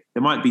Black kid.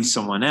 There might be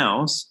someone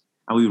else,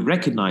 and we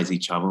recognize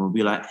each other, and we'll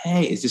be like,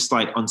 hey, it's this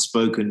like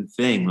unspoken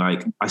thing,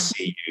 like, I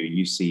see you,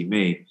 you see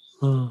me.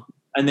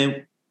 And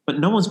then, but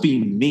no one's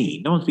being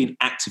mean. No one's being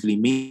actively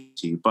mean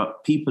to you,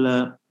 but people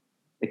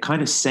they're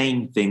kind of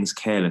saying things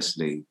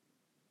carelessly,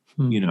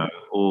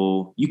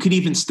 or you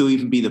could still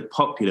be the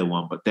popular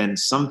one, but then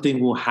something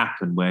will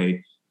happen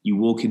where you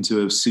walk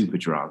into a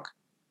Superdrug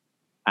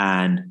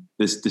and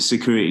the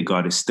security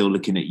guard is still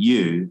looking at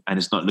you and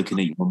it's not looking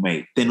at your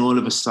mate. Then all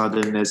of a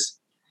sudden there's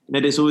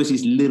there's always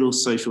these little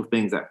social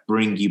things that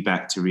bring you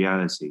back to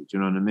reality. Do you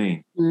know what I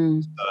mean?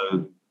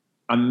 So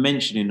I'm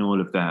mentioning all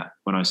of that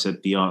when I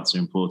said the arts are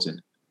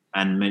important,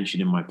 and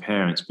mentioning my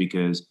parents,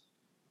 because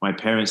my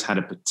parents had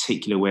a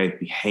particular way of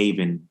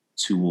behaving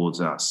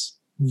towards us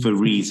for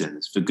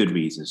good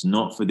reasons,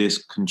 not for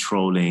this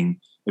controlling,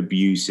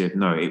 abusive.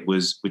 No, it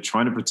was, we're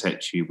trying to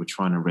protect you. We're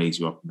trying to raise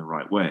you up in the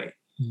right way.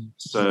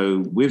 So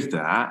with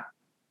that,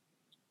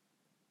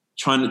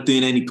 trying to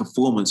do any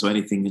performance or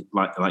anything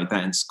like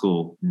that in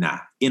school, nah.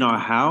 In our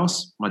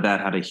house, my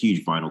dad had a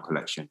huge vinyl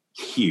collection,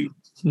 huge.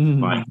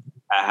 Like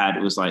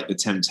it was like the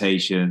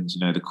Temptations,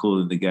 the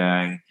Kool and the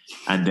Gang,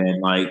 and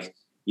then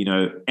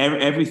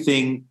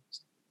everything,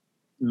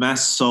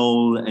 mass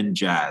soul and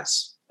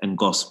jazz and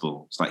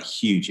gospel. It's like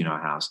huge in our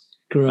house.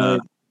 Great.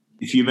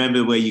 If you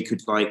remember where you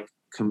could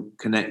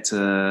connect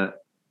a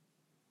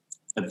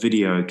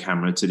video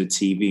camera to the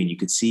TV and you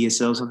could see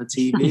yourselves on the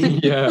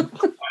TV. Yeah.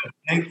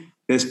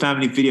 There's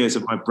family videos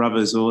of my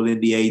brothers all in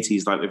the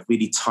 80s, like with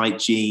really tight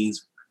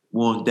jeans,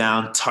 worn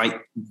down,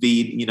 tight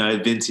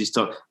vintage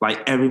top.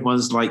 Like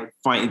everyone's like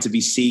fighting to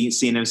be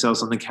seeing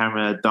themselves on the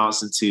camera,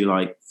 dancing to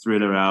like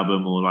Thriller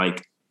album or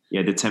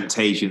the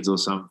Temptations or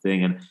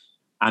something. And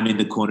I'm in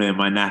the corner in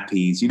my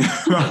nappies,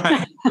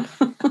 right?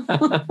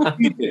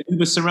 We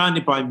were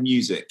surrounded by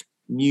music,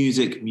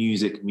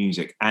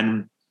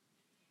 and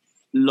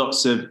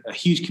lots of a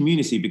huge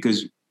community,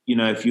 because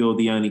if you're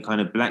the only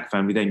kind of black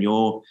family, then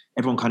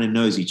everyone kind of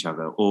knows each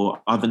other,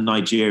 or other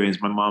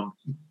Nigerians. My mum,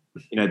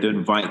 they'll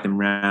invite them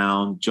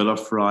round,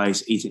 jollof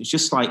rice, eating. It's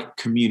just like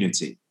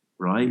community,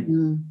 right?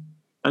 And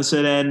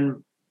so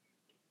then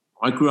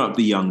I grew up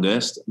the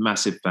youngest,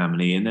 massive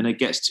family, and then it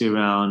gets to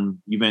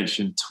around, you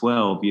mentioned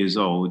 12 years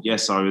old.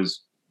 Yes, I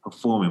was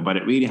performing, but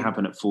it really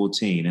happened at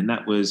 14, and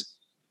that was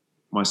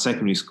my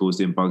secondary school was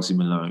doing Bugsy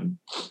Malone,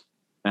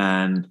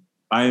 and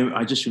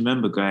I just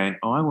remember going,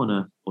 I want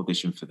to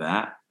audition for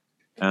that.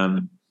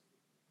 Didn't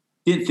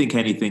think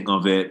anything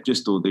of it,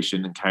 just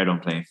auditioned and carried on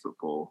playing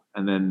football.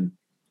 And then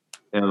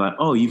they were like,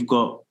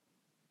 the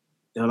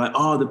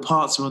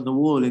parts are on the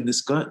wall in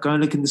this. Go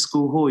and look in the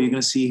school hall. You're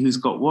going to see who's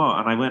got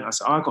what. And I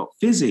said, I got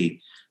Fizzy.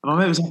 And my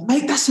mate was like,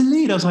 mate, that's the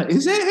lead. I was like,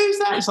 is it? Who's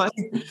that? It's like,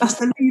 that's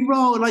the lead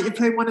role. Like you're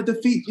playing one of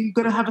the feet. You're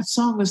going to have a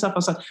song and stuff. I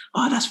was like,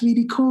 that's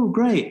really cool.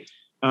 Great.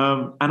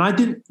 And I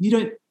could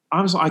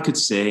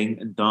sing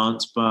and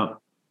dance, but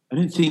I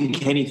didn't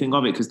think anything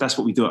of it because that's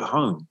what we do at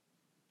home.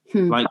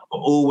 Like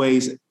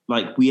always,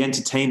 like we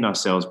entertained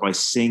ourselves by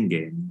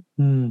singing,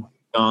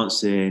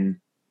 dancing,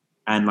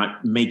 and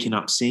like making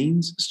up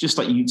scenes. It's just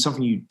like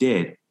something you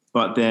did.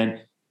 But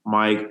then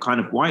my kind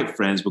of white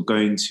friends were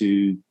going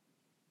to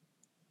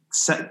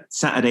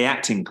Saturday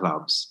acting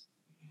clubs.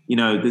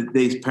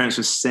 These parents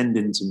were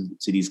sending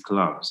to these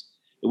clubs.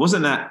 It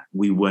wasn't that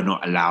we were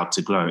not allowed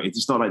to glow.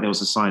 It's not like there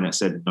was a sign that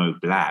said no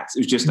blacks. It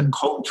was just a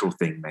cultural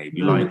thing,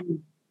 maybe. Like,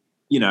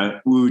 we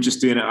were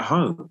just doing it at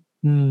home,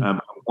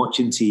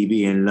 watching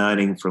TV and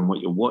learning from what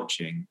you're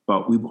watching.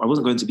 But I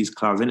wasn't going to these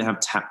clubs. I didn't have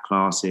tap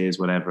classes,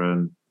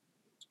 whatever.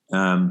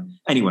 And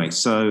anyway,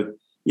 so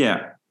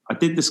yeah, I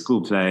did the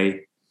school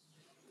play.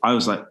 I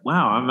was like,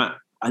 wow,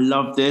 I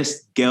love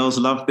this. Girls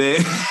love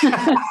this.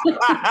 That's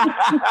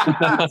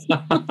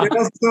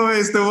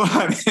always the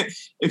one.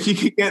 If you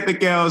could get the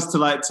girls to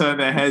like turn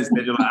their heads,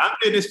 then you're like, I'm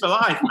doing this for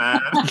life,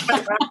 man.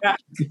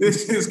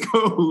 This is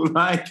cool.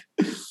 Like,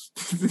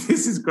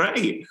 this is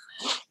great.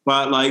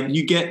 But like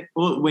you get,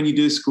 when you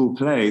do school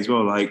play as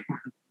well, like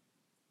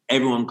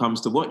everyone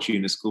comes to watch you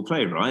in a school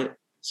play, right?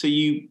 So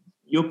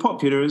you're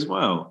popular as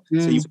well.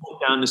 So you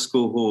walk down the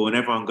school hall and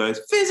everyone goes,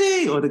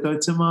 Fizzy, or they go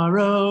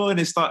tomorrow, and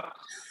it's like,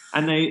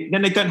 and they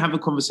don't have a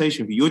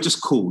conversation with you. You're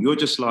just cool. You're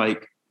just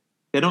like,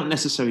 they're not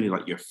necessarily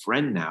like your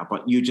friend now,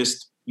 but you're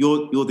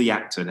the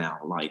actor now.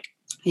 Like,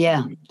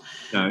 yeah.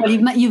 Well,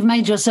 you've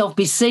made yourself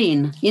be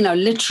seen.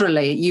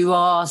 Literally, you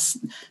are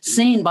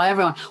seen by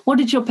everyone. What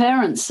did your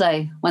parents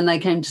say when they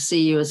came to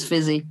see you as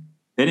Fizzy?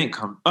 They didn't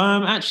come.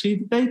 Actually,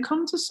 did they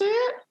come to see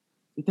it?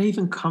 Did they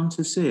even come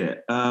to see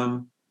it?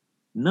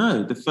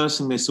 No, the first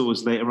thing they saw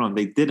was later on.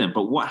 They didn't.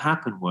 But what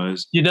happened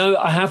was...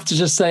 I have to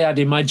just say,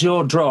 Addy, my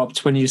jaw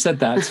dropped when you said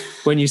that,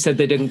 when you said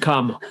they didn't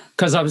come.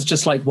 Because I was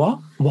just like, what?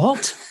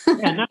 What?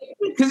 Yeah, no,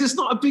 because it's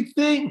not a big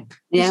thing.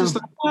 Yeah. It's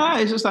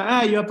just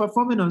like, you're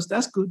performing us.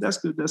 That's good.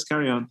 Let's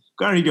carry on.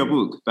 Go and read your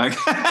book. Like,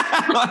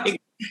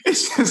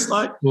 it's just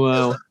like...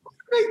 Wow.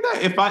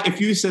 If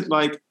you said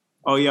like,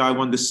 oh yeah, I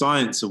won the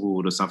science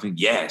award or something,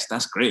 yes,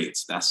 that's great.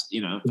 That's,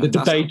 the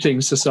debating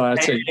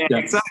society. Yeah,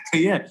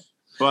 exactly, yeah.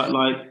 But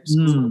like,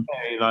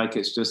 like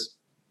it's just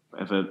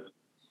whatever.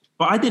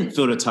 But I didn't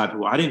feel the type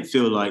of. I didn't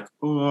feel like,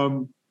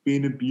 I'm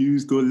being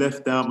abused or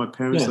left out. My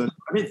parents. I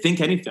didn't think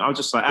anything. I was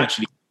just like,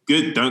 actually,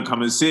 good. Don't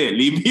come and see it.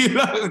 Leave me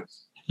alone.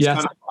 Yeah,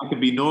 kind of, I could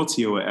be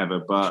naughty or whatever.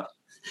 But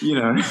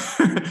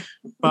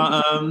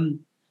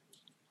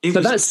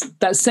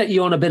that set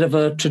you on a bit of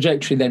a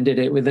trajectory, then, did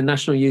it, with the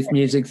National Youth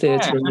Music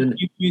Theatre?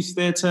 Youth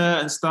Theatre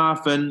and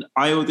stuff. And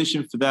I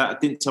auditioned for that. I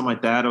didn't tell my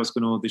dad I was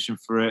going to audition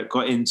for it.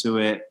 Got into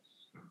it.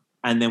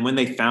 And then when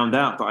they found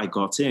out that I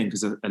got in,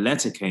 because a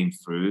letter came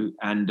through,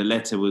 and the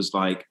letter was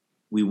like,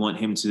 we want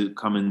him to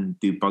come and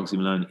do Bugsy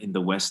Malone in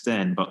the West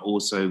End, but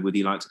also would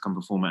he like to come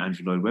perform at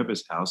Andrew Lloyd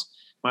Webber's house?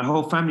 My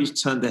whole family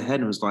just turned their head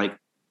and was like,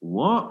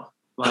 what?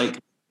 Like,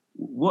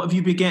 what have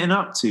you been getting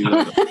up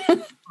to?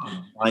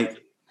 Like,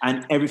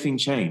 and everything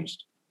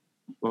changed.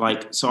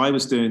 Like, so I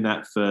was doing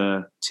that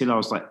till I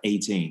was like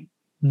 18.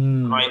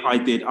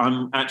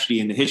 I'm actually,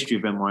 in the history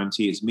of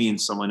NYMT, it's me and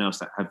someone else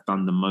that have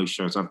done the most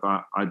shows.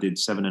 I did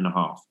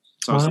 7.5.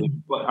 So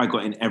I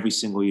got in every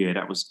single year.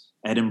 That was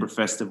Edinburgh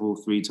Festival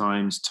 3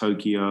 times,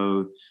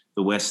 Tokyo,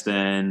 the West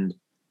End,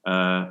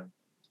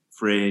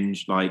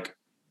 Fringe, like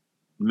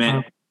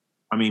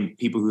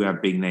people who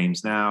have big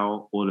names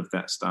now, all of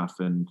that stuff.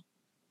 And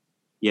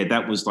yeah,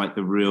 that was like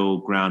the real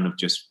ground of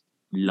just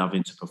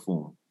loving to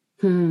perform.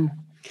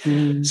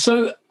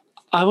 So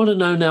I want to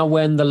know now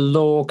when the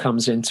law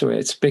comes into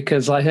it,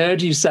 because I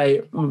heard you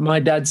say, my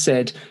dad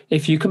said,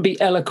 if you can be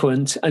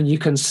eloquent and you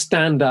can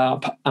stand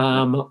up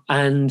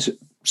and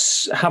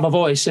have a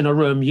voice in a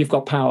room, you've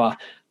got power.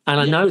 And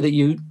I know that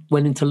you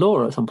went into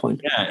law at some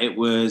point. Yeah, it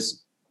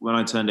was when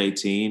I turned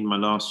 18. My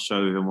last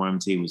show in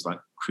YMT was like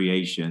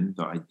Creation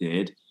that I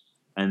did.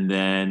 And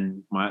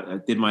then I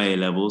did my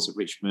A-levels at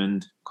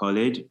Richmond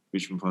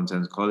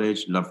Fontaine's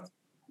College. Loved,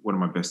 one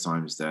of my best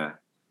times there.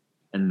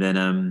 And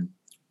then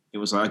it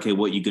was like, okay,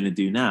 what are you going to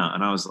do now?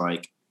 And I was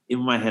like, in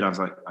my head, I was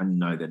like, I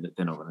know they're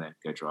not going to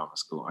go drama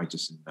school. I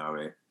just know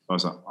it. I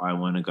was like, I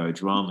want to go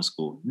drama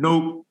school.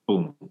 Nope.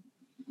 Boom.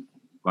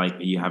 Like,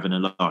 are you having a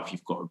laugh?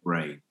 You've got a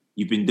brain.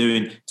 You've been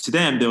doing, to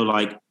them, they were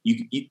like,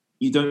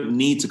 you don't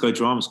need to go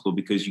drama school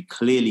because you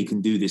clearly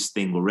can do this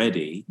thing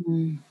already.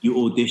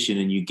 You audition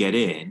and you get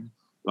in.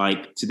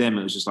 Like, to them,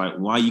 it was just like,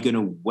 why are you going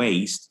to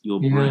waste your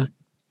brain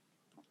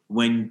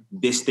when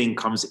this thing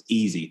comes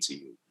easy to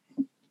you?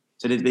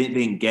 So they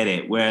didn't get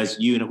it. Whereas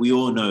we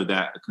all know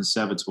that a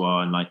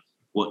conservatoire and like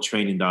what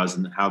training does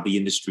and how the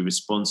industry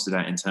responds to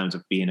that in terms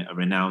of being a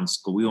renowned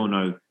school. We all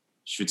know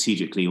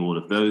strategically all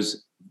of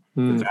those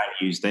the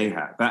values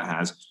that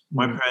has.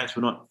 My parents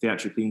were not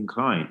theatrically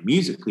inclined.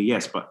 Musically,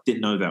 yes, but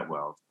didn't know that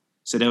world.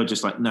 So they were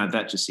just like, no,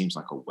 that just seems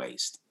like a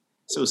waste.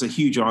 So it was a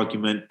huge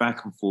argument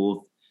back and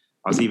forth.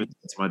 I was even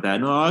saying to my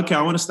dad, no, okay,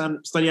 I want to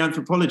study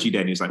anthropology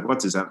then. He was like,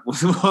 what is that?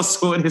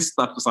 What's all this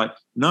stuff? I was like,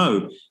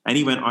 no. And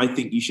he went, I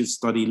think you should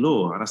study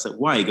law. And I said,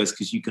 why? He goes,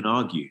 because you can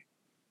argue.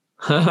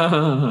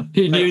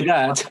 He knew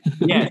that.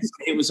 Yes,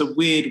 it was a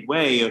weird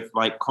way of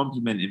like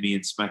complimenting me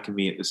and smacking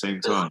me at the same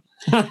time.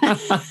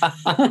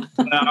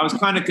 I was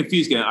kind of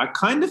confused going, I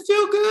kind of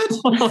feel good.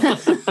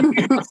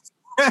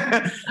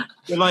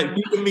 They're like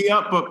beating me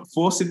up, but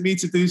forcing me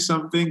to do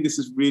something. This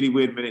is really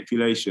weird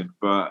manipulation.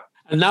 But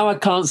and now I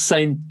can't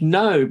say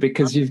no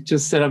because you've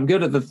just said I'm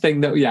good at the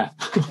thing that, yeah.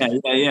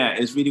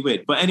 It's really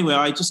weird. But anyway,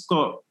 I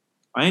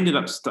ended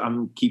up,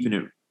 I'm keeping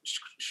it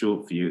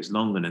short for you. It's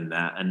longer than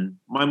that. And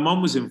my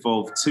mom was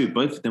involved too.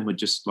 Both of them were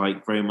just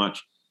like very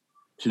much,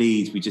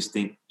 please, we just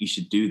think you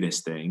should do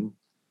this thing.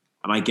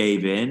 And I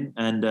gave in.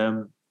 And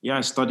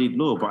I studied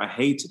law, but I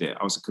hated it.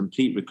 I was a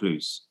complete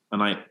recluse.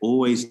 And I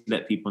always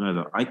let people know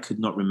that I could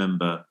not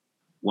remember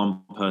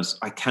one person.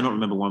 I cannot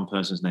remember one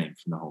person's name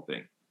from the whole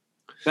thing.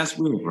 That's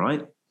weird,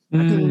 right? I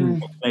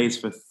did plays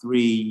for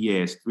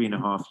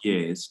 3.5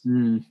 years.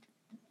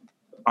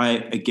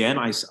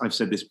 I've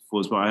said this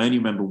before as well. I only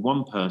remember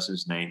one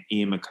person's name,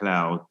 Ian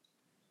McLeod,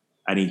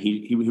 and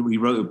he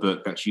wrote a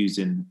book that's used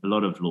in a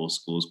lot of law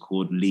schools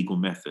called Legal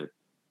Method.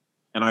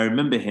 And I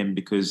remember him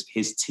because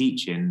his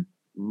teaching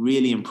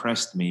really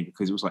impressed me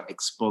because it was like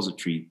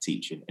expository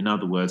teaching. In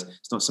other words,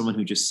 it's not someone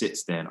who just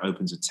sits there and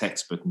opens a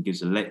textbook and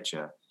gives a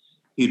lecture.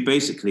 He'd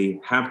basically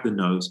have the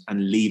notes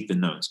and leave the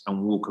notes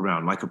and walk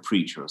around like a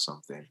preacher or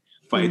something.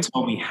 But it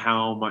told me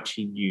how much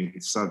he knew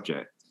his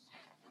subject.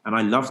 And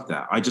I loved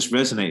that. I just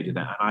resonated with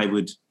that.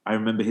 And I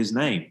remember his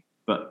name.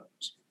 But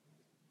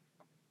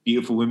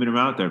beautiful women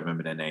around don't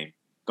remember their name.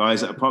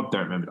 Guys at a pub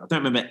don't remember. I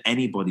don't remember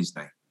anybody's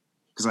name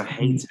because I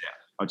hated it.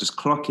 I just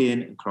clock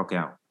in and clock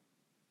out.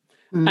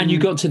 And you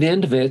got to the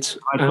end of it.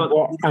 And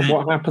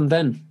what happened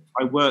then?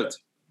 I worked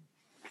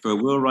for a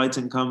will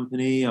writing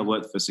company. I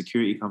worked for a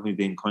security company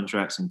doing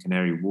contracts in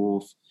Canary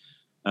Wharf.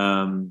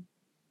 I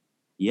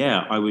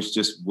was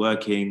just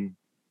working.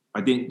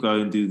 I didn't go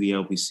and do the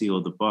LPC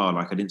or the bar.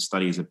 Like I didn't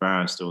study as a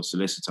barrister or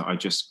solicitor. I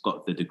just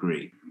got the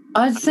degree.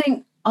 I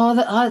think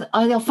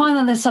I find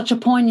that there's such a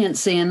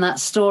poignancy in that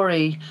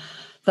story,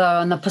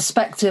 though, and the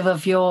perspective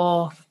of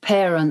your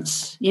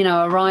parents,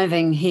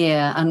 arriving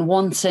here and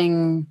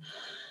wanting,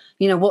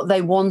 what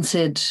they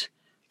wanted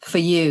for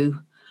you.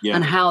 Yeah.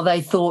 And how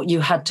they thought you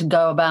had to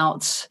go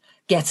about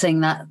getting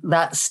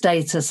that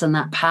status and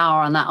that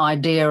power and that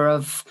idea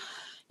of,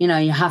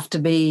 you have to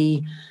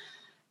be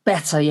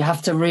better. You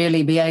have to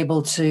really be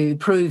able to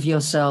prove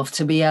yourself,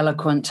 to be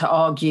eloquent, to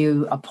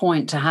argue a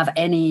point, to have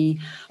any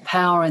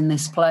power in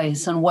this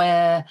place, and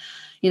where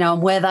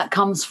that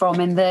comes from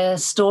in their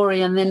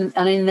story and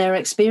in their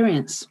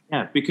experience.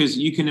 Yeah, because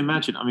you can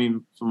imagine,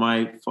 for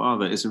my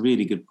father, it's a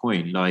really good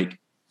point, like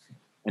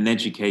an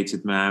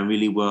educated man,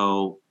 really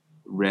well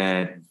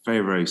read,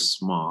 very, very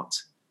smart.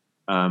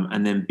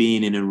 And then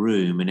being in a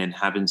room and then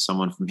having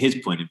someone from his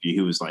point of view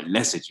who was like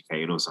less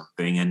educated or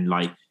something and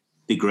like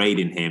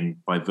degrading him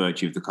by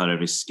virtue of the color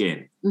of his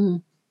skin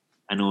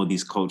and all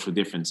these cultural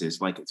differences.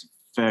 Like, it's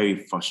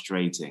very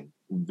frustrating,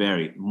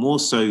 very more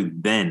so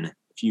than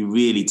if you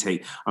really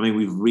take, I mean,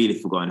 we've really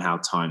forgotten how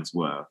times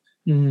were.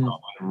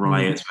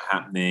 Riots were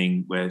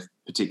happening where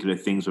particular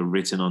things were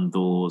written on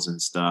doors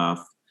and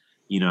stuff,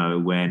 you know,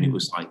 when it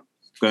was like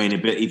going a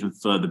bit even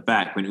further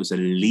back when it was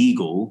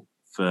illegal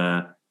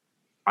for,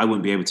 I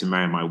wouldn't be able to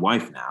marry my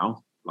wife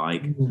now,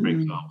 like, for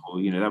example,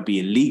 you know, that'd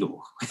be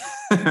illegal.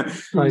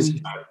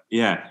 Crazy.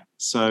 Yeah.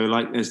 So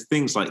like, there's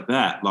things like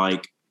that.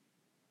 Like,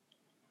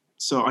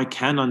 so I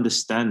can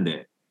understand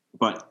it,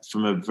 but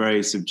from a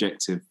very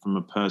subjective, from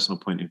a personal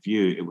point of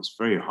view, it was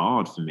very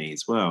hard for me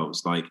as well. It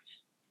was like,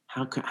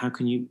 how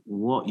can you,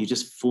 what? You're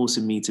just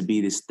forcing me to be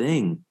this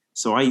thing.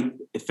 So I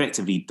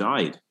effectively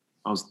died.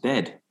 I was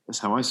dead. That's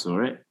how I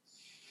saw it.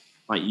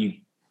 Like, you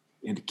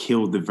had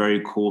killed the very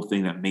core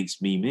thing that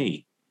makes me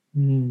me.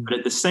 But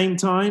at the same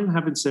time,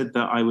 having said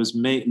that, I was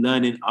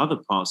learning other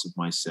parts of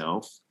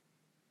myself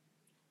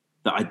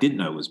that I didn't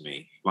know was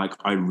me. Like,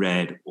 I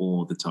read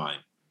all the time.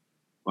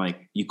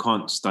 Like, you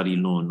can't study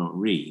law and not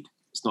read.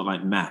 It's not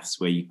like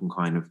maths where you can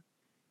kind of,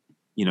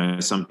 you know,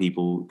 some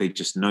people, they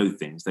just know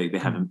things. They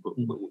haven't,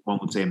 one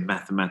would say, a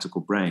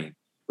mathematical brain.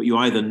 But you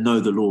either know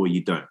the law or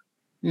you don't.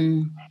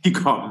 You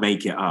can't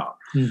make it up.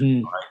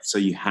 Right? So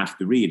you have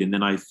to read. And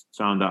then I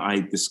found that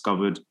I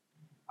discovered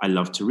I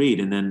love to read.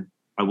 And then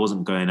I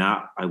wasn't going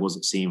out. I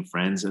wasn't seeing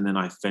friends. And then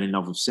I fell in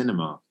love with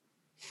cinema.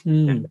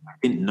 And I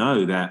didn't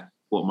know that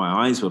what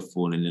my eyes were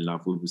falling in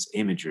love with was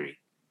imagery.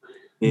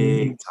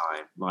 Big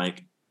time.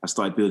 Like, I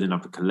started building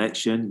up a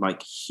collection,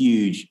 like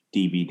huge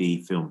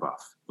DVD film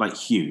buff, like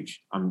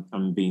huge.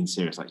 I'm being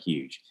serious, like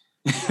huge.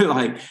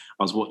 Like, I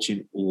was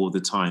watching all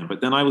the time,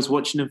 but then I was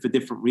watching them for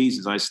different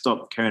reasons. I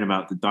stopped caring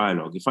about the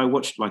dialogue. If I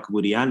watched like a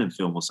Woody Allen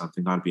film or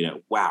something, I'd be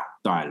like, wow,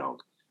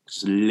 dialogue.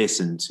 Just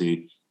listen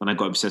to, when I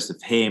got obsessed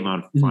with him,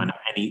 I'd find out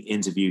any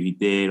interview he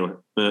did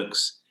or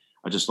books.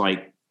 I just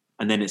like,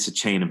 and then it's a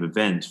chain of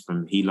events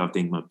from, he loved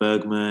Ingmar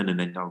Bergman, and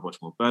then I would watch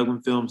more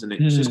Bergman films, and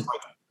it's just like,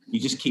 you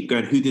just keep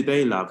going, who did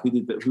they love?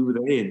 Who were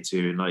they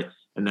into? And like,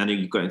 and then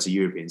you got into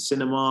European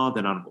cinema,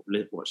 then I'd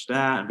watch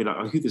that and be like,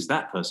 oh, who does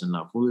that person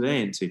love? Who are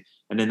they into?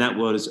 And then that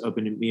world is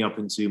opening me up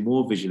into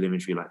more visual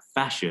imagery, like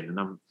fashion. And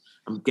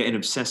I'm getting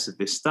obsessed with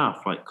this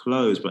stuff, like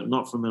clothes, but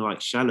not from a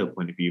like shallow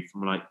point of view,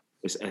 from like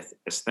this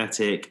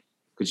aesthetic,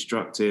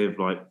 constructive,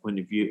 like point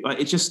of view. Like,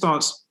 it just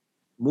starts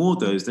more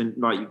those than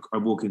like, I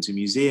walk into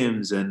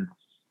museums and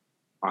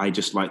I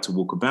just like to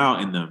walk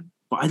about in them.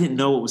 But I didn't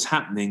know what was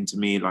happening to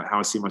me, like how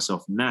I see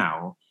myself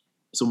now.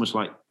 It's almost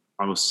like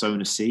I was sown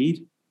a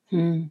seed,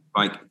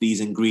 like these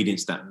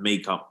ingredients that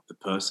make up the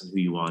person who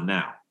you are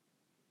now,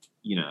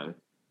 you know.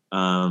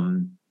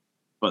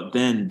 But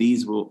then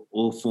these were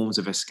all forms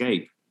of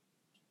escape,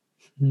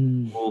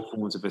 all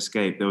forms of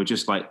escape. They were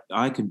just like,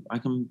 I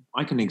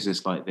can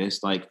exist like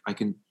this. Like, I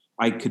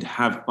could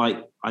have,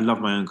 like, I love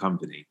my own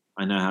company.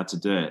 I know how to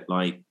do it.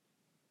 Like,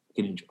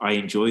 I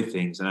enjoy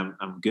things, and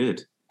I'm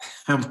good.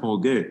 I'm all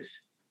good.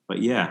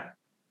 But yeah,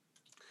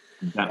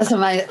 that's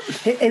amazing.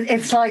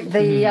 It's like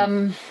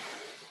the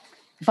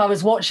if I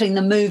was watching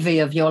the movie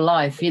of your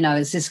life, you know,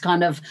 it's this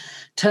kind of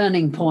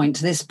turning point.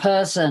 This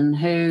person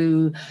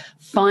who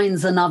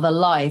finds another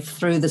life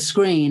through the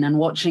screen and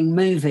watching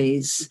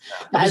movies.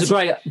 There's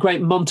a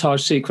great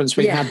montage sequence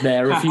we had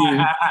there of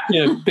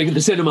you being in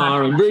the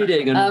cinema and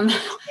reading and.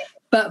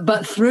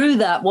 But through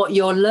that, what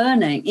you're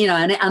learning, you know,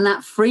 and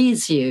that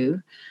frees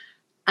you,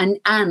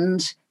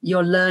 and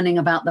you're learning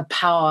about the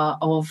power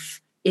of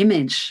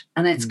image,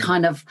 and it's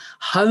kind of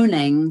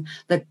honing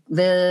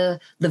the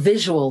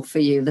visual for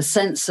you, the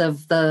sense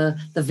of the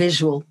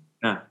visual.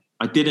 Yeah,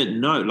 I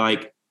didn't know.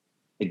 Like,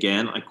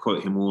 again, I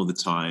quote him all the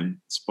time.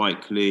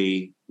 Spike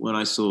Lee. When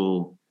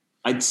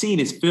I'd seen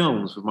his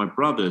films with my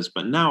brothers,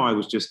 but now I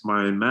was just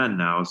my own man.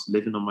 Now I was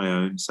living on my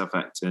own,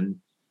 self-acting,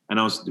 and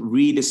I was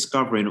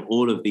rediscovering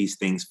all of these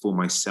things for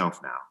myself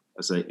now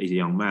as a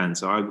young man.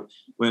 So I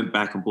went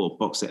back and bought a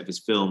box set of his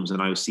films,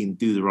 and I was seeing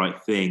Do the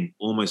Right Thing,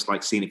 almost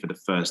like seeing it for the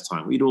first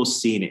time. We'd all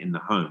seen it in the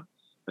home,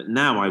 but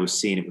now I was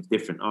seeing it with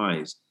different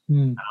eyes.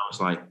 And I was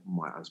like,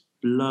 I was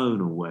blown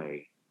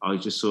away. I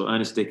just saw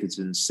Ernest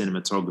Dickinson's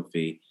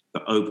cinematography,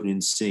 the opening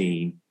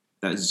scene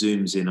that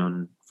zooms in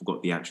on, I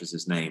forgot the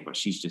actress's name, but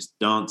she's just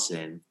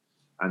dancing,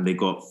 and they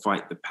got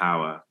Fight the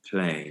Power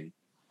playing.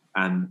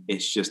 And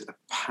it's just a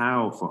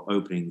powerful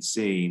opening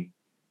scene.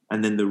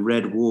 And then the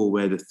red wall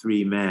where the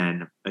three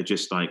men are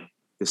just like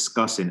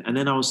discussing. And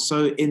then I was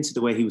so into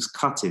the way he was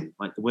cutting,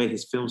 like the way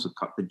his films were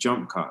cut, the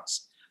jump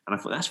cuts. And I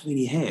thought, that's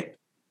really hip.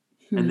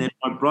 And then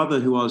my brother,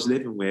 who I was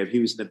living with, he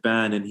was in a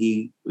band and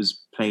he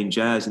was playing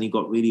jazz, and he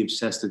got really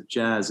obsessed with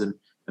jazz. And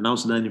I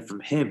was learning from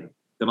him.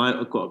 Then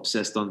I got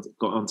obsessed,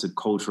 got onto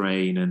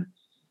Coltrane, and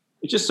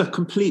it's just a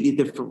completely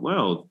different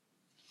world.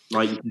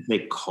 Like, you can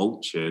say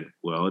cultured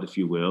world, if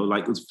you will.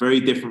 Like, it's very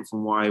different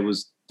from what I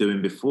was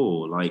doing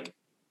before. Like,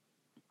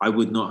 I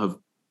would not have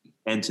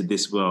entered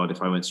this world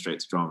if I went straight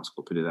to drama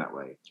school, put it that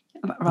way.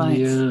 Right.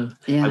 Yeah.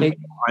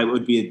 I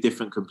would be a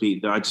different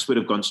complete. I just would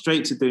have gone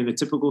straight to doing the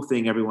typical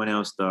thing everyone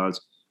else does,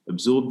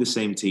 absorb the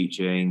same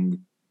teaching,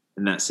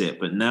 and that's it.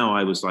 But now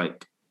I was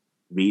like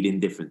reading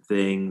different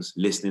things,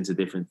 listening to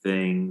different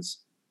things,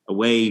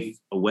 away,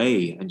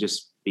 and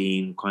just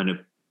being kind of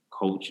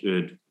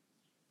cultured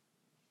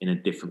in a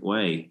different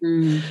way.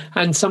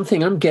 And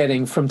something I'm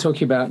getting from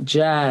talking about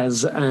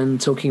jazz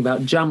and talking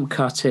about jump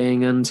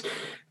cutting and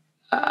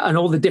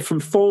all the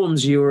different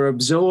forms you were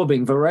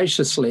absorbing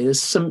voraciously,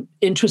 there's some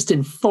interest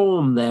in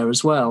form there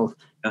as well.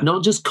 Yeah.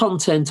 Not just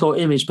content or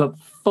image, but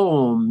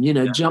form.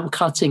 Jump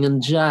cutting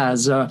and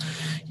jazz are,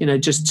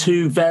 just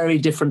two very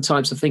different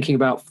types of thinking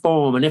about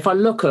form. And if I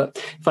look at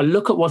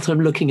what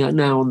I'm looking at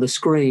now on the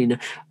screen,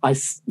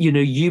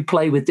 you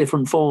play with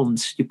different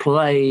forms. You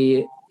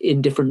play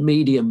in different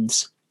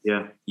mediums.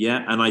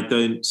 Yeah, and I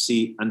don't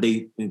see, and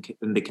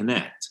they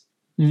connect.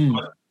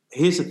 But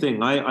here's the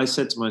thing: I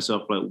said to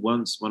myself, like,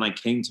 once when I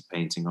came to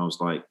painting, I was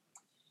like,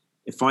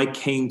 if I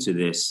came to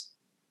this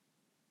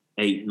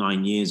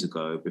 8-9 years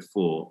ago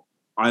before,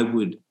 I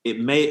don't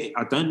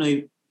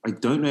know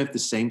if the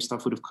same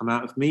stuff would have come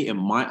out of me. It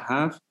might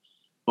have,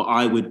 but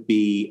I would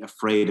be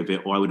afraid of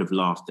it, or I would have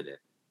laughed at it.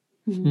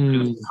 It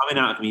was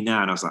coming out of me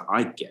now, and I was like,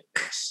 I get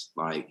this.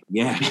 Like,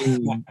 yeah,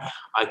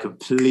 I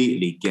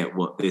completely get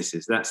what this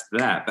is. That's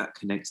that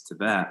connects to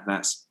that.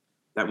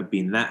 That would be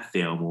in that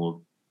film,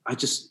 or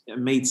it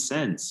made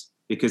sense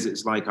because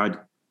it's like I'd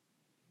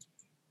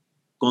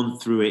gone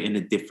through it in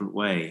a different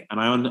way, and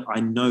I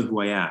know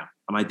who I am,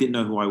 and I didn't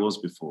know who I was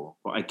before,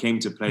 but I came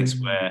to a place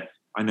where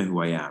I know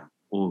who I am,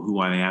 or who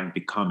I am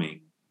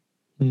becoming.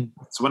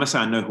 So when I say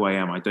I know who I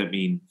am, I don't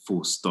mean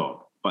full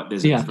stop, but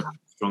there's a very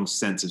strong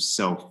sense of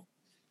self.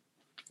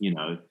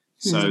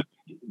 So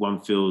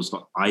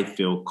I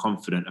feel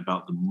confident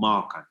about the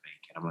mark I'm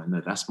making. I'm like,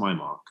 no, that's my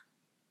mark.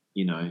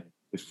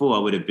 Before I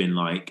would have been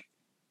like,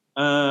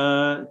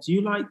 do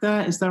you like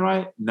that? Is that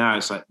right? Now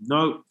it's like,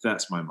 no,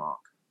 that's my mark.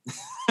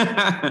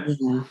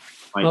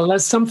 Well,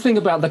 there's something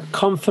about the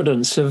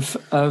confidence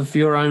of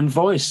your own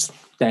voice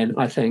then,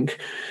 I think.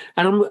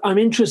 And I'm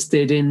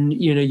interested in,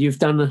 you've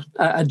done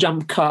a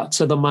jump cut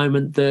to the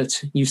moment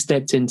that you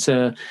stepped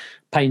into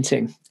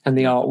painting and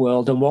the art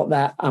world and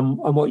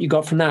what you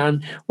got from that.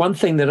 And one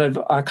thing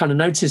that I kind of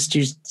noticed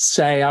you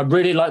say, I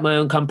really like my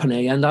own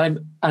company,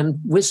 and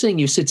we're seeing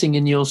you sitting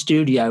in your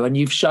studio, and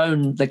you've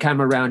shown the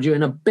camera around you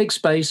in a big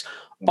space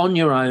on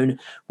your own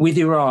with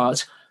your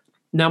art.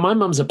 Now, my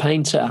mum's a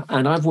painter,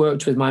 and I've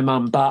worked with my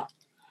mum,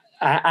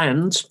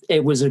 and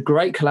it was a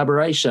great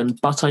collaboration,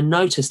 but I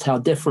noticed how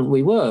different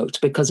we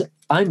worked because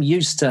I'm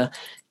used to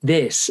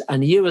this,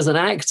 and you as an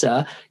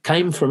actor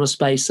came from a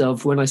space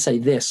of, when I say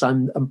this,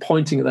 I'm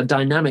pointing at the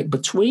dynamic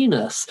between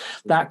us,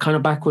 that kind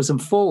of backwards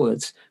and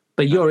forwards,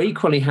 but you're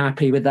equally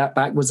happy with that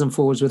backwards and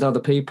forwards with other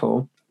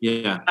people,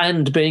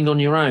 and being on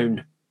your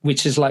own,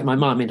 which is like my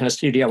mum in her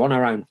studio on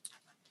her own.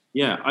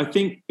 I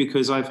think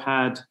because I've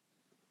had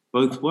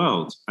both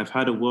worlds. I've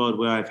had a world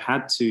where I've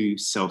had to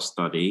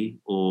self-study,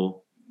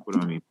 or what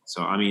do I mean?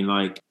 So I mean,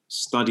 like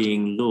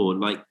studying law,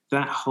 like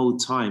that whole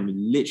time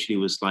literally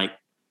was like,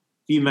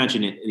 if you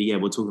imagine it,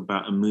 we're talking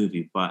about a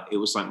movie, but it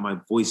was like my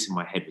voice in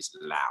my head was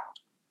loud.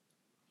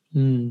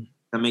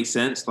 That makes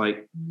sense?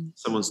 Like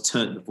someone's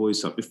turned the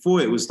voice up. Before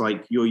it was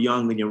like you're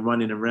young and you're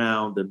running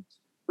around. And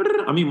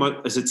I mean,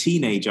 as a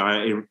teenager,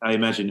 I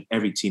imagine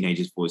every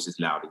teenager's voice is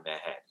loud in their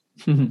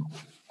head.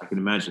 I can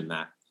imagine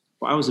that.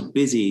 But I was a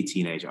busy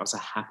teenager. I was a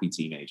happy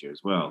teenager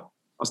as well.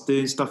 I was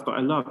doing stuff that I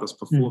loved. I was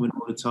performing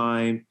all the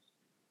time.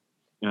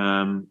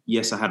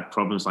 Yes, I had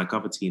problems like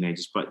other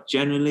teenagers, but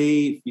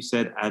generally, if you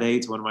said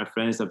Ade to one of my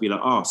friends, they'd be like,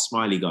 "Oh,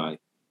 smiley guy."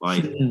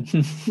 Like,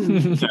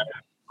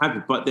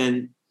 happy. But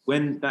then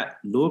when that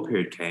law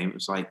period came, it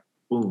was like,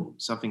 boom,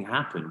 something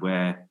happened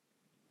where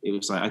it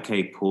was like,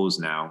 okay, pause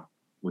now.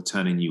 We're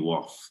turning you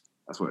off.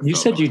 That's what it you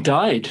felt said. like. You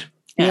died.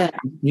 Yeah,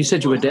 you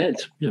said you were dead.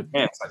 Yeah,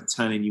 it's like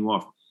turning you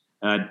off.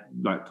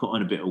 Like put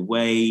on a bit of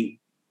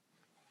weight.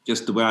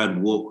 Just the way I'd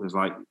walk was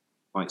like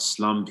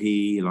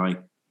slumpy,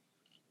 like.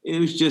 It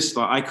was just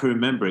like, I can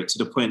remember it to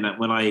the point that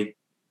when I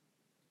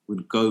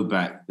would go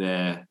back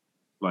there,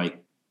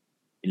 like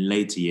in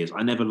later years,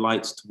 I never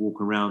liked to walk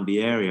around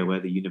the area where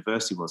the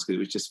university was because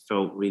it just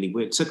felt really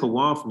weird. It took a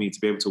while for me to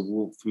be able to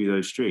walk through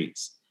those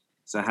streets.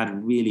 So I had a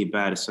really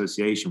bad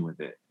association with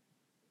it.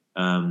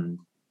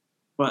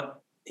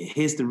 But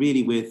here's the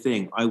really weird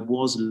thing. I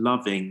was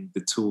loving the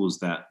tools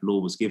that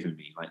law was giving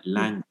me, like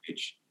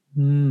language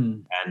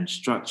and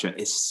structure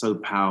is so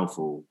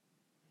powerful.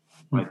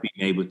 Like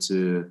being able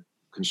to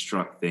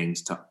construct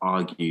things, to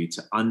argue,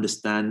 to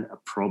understand a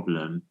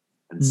problem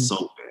and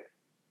solve it.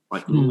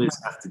 Like lawyers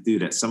have to do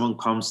that. Someone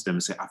comes to them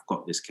and say, I've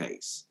got this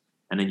case.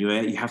 And then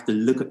you have to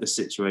look at the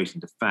situation,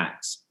 the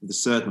facts, the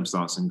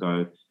circumstance and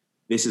go,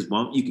 this is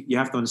one. You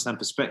have to understand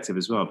perspective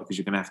as well because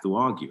you're going to have to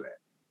argue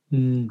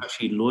it.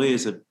 Actually,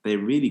 lawyers, they're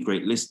really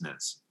great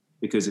listeners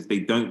because if they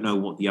don't know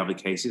what the other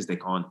case is, you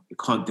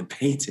can't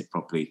debate it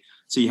properly.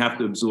 So you have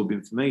to absorb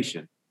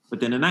information. But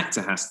then an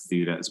actor has to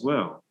do that as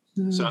well.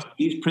 So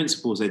these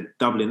principles are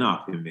doubling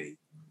up in me.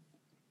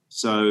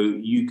 So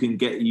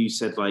you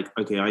said like,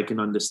 okay, I can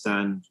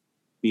understand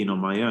being on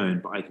my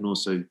own, but I can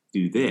also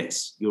do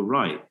this. You're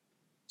right.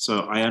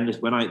 So I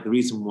understand the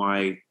reason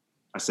why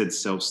I said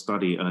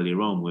self-study earlier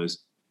on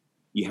was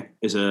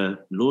as a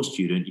law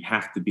student, you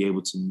have to be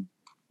able to,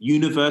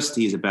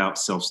 university is about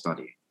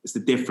self-study. It's the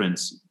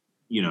difference,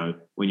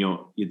 when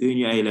you're doing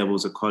your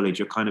A-levels at college,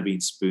 you're kind of being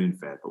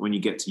spoon-fed. But when you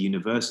get to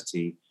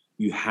university,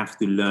 you have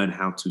to learn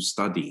how to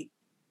study.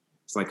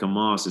 It's like a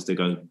master's to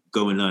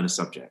go and learn a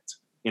subject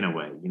in a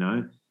way,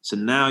 So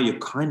now you're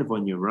kind of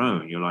on your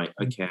own. You're like,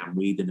 okay, I'm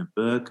reading a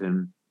book,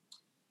 and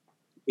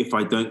if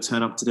I don't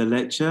turn up to the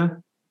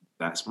lecture,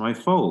 that's my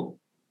fault.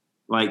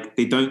 Like,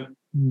 they don't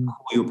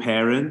call your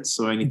parents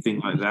or anything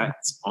like that.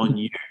 It's on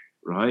you,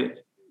 right?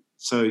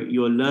 So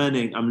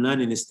I'm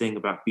learning this thing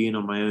about being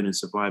on my own and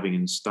surviving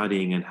and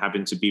studying and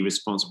having to be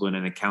responsible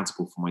and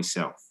accountable for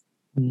myself.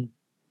 And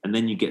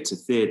then you get to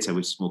theatre,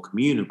 which is more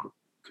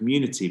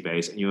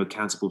community-based, and you're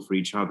accountable for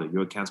each other.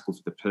 You're accountable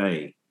for the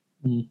play.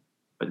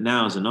 But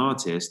now as an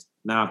artist,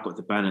 I've got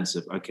the balance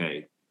of,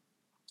 okay,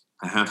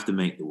 I have to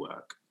make the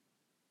work.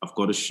 I've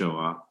got to show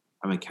up.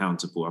 I'm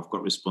accountable. I've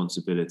got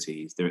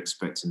responsibilities. They're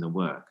expecting the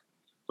work.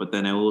 But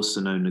then I also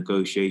know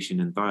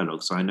negotiation and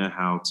dialogue. So I know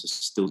how to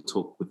still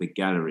talk with the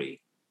gallery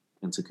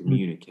and to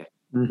communicate.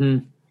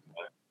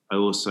 I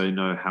also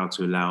know how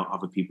to allow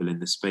other people in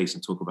the space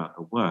and talk about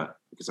the work,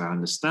 because I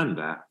understand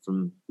that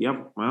from the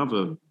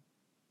other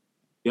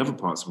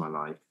parts of my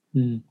life.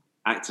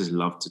 Actors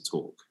love to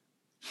talk.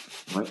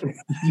 Right?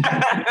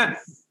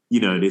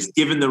 This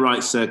given the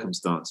right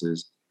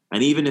circumstances.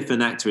 And even if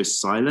an actor is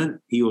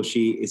silent, he or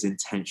she is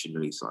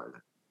intentionally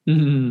silent.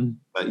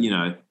 But,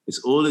 it's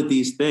all of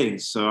these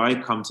things. So I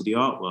come to the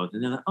art world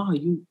and they're like, oh,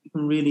 you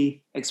can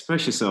really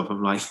express yourself.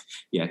 I'm like,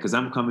 yeah, because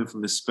I'm coming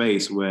from a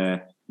space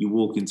where you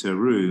walk into a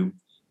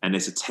room and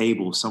there's a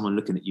table, someone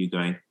looking at you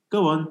going,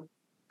 go on,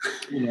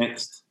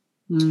 next.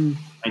 And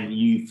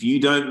if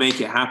you don't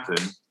make it happen,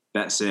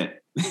 that's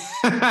it.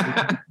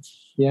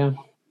 Yeah.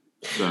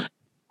 So.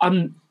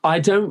 I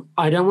don't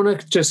want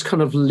to just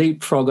kind of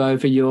leapfrog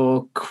over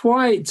your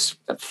quite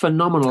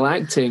phenomenal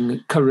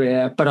acting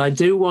career, but I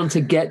do want to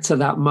get to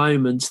that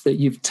moment that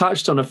you've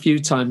touched on a few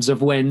times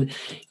of when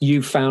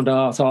you found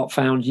art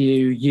found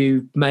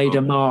you made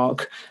a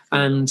mark.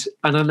 And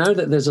I know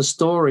that there's a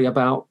story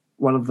about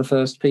one of the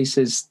first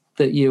pieces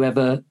that you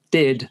ever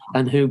did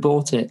and who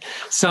bought it.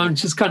 So I'm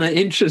just kind of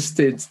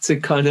interested to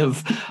kind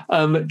of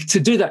to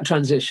do that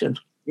transition.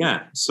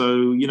 Yeah.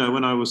 So,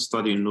 when I was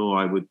studying law,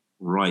 I would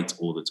write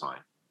all the time.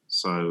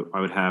 So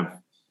I would have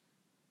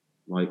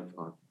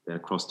they're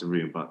across the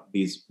room, but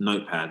these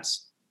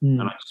notepads,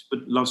 and I just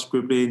would love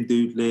scribbling,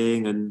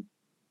 doodling, and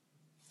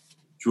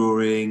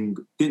drawing.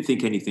 Didn't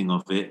think anything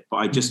of it, but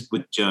I just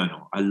would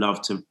journal. I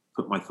love to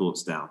put my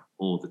thoughts down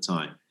all the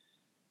time.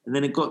 And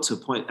then it got to a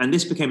point, and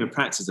this became a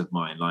practice of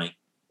mine. Like,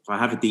 if I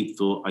have a deep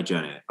thought, I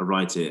journal it, I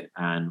write it,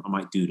 and I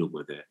might doodle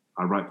with it.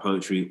 I write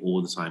poetry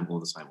all the time.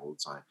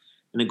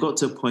 And it got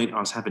to a point I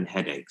was having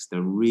headaches.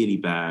 They're really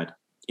bad,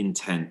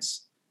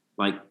 intense,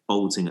 like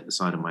bolting at the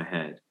side of my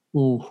head.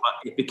 But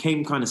it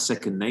became kind of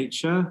second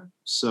nature.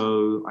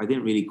 So I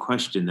didn't really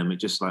question them. It's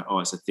just like, oh,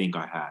 it's a thing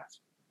I have.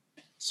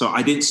 So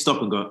I didn't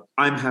stop and go,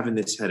 I'm having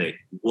this headache.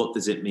 What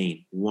does it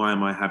mean? Why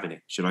am I having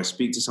it? Should I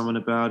speak to someone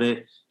about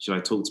it? Should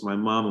I talk to my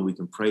mom and we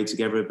can pray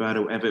together about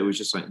it? Whatever. It was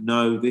just like,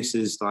 no, this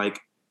is like,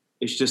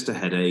 it's just a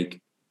headache.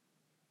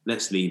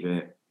 Let's leave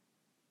it.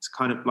 It's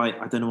kind of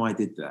like, I don't know why I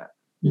did that.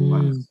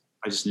 Like,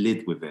 I just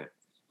lived with it.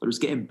 But it was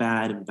getting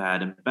bad and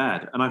bad and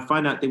bad. And I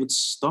find out they would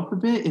stop a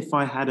bit if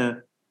I had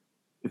a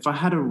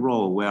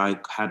role where I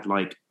had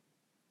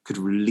could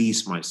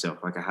release myself,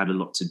 like I had a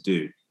lot to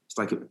do. It's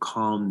like it would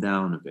calm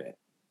down a bit.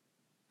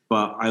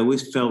 But I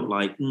always felt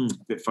like a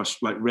bit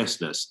frustrated, like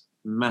restless,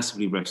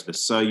 massively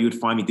restless. So you would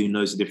find me doing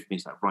loads of different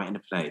things, like writing a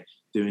play,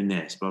 doing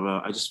this, blah,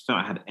 blah. I just felt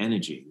I had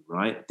energy,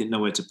 right? Didn't know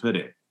where to put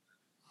it.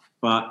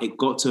 But it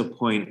got to a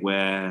point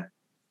where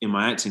in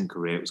my acting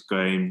career,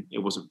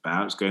 it wasn't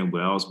bad, it was going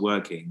well, I was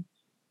working.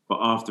 But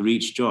after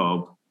each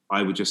job,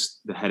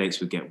 the headaches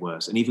would get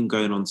worse. And even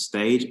going on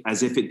stage,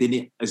 as if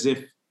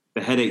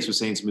the headaches were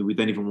saying to me, we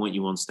don't even want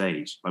you on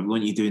stage. Like, we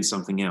want you doing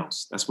something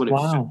else. That's what it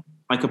felt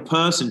like, a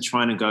person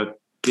trying to go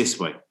this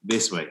way,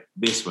 this way,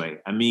 this way.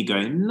 And me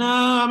going, no,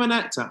 I'm an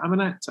actor.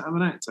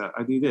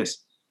 I do this.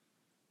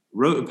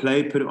 Wrote a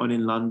play, put it on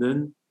in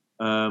London.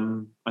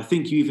 I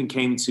think you even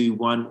came to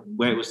one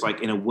where it was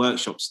like in a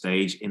workshop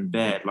stage in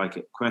bed, like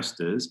at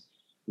Questers,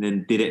 and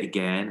then did it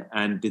again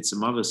and did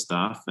some other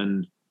stuff.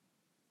 And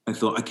I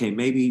thought, okay,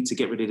 maybe to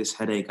get rid of this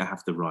headache, I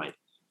have to write.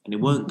 And it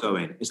weren't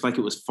going. It's like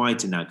it was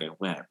fighting now, going,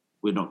 where?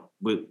 We're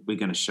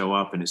going to show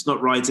up, and it's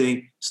not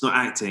writing, it's not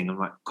acting. I'm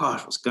like,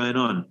 gosh, what's going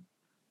on?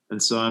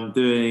 And so I'm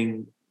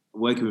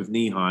working with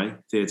Knee High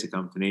Theatre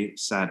Company,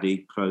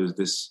 sadly closed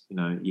this,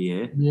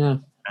 year. Yeah.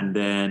 And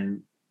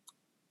then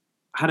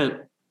I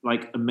had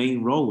a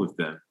main role with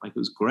them. Like, it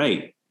was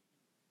great.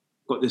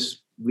 Got this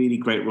really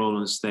great role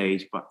on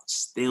stage, but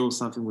still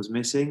something was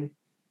missing.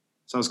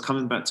 So I was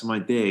coming back to my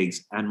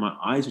digs and my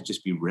eyes would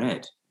just be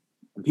red.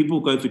 And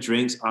people go for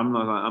drinks. I'm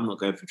not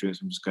going for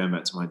drinks. I'm just going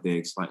back to my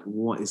digs. Like,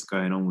 what is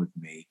going on with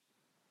me?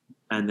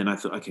 And then I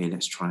thought, okay,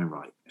 let's try and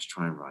write.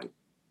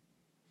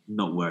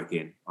 Not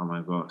working. Oh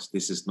my gosh,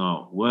 this is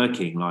not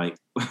working. Like,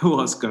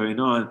 what's going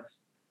on?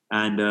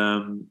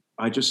 And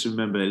I just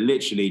remember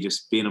literally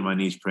just being on my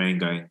knees praying,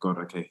 going, God,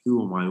 okay,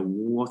 who am I?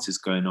 What is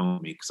going on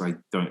with me? Because I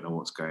don't know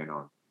what's going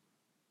on.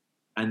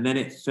 And then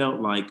it felt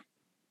like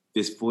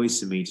this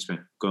voice in me just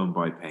went, go and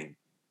buy paint.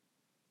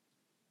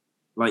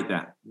 Like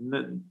that.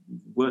 No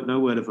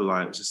word of a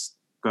lie. It was just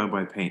go and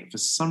buy paint. For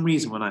some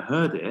reason, when I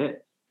heard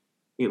it,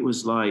 it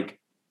was like,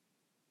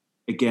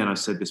 again, I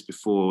said this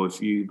before,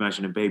 if you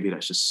imagine a baby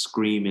that's just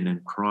screaming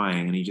and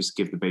crying and you just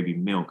give the baby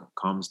milk, it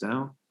calms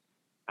down.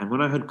 And when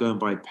I heard go and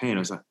buy paint, I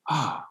was like,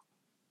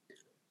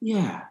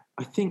 yeah,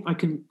 I think I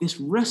can, this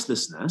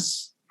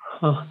restlessness,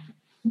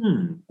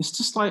 it's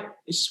just like,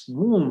 it's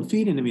warm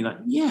feeling to me like,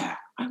 yeah,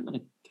 I'm going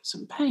to get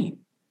some paint.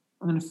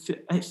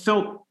 It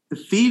felt, the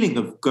feeling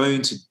of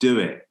going to do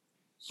it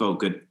felt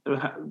good.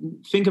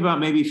 Think about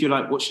maybe if you're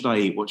like, what should I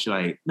eat?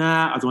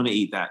 Nah, I don't want to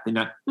eat that. Then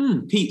like,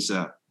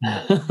 pizza.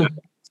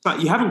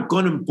 But you haven't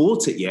gone and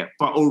bought it yet,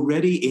 but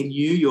already in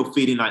you're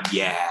feeling like,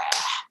 yeah.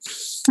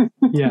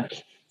 Yeah.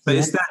 So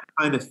it's that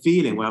kind of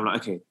feeling where I'm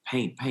like, okay,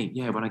 paint.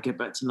 Yeah, when I get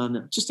back to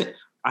London,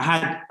 I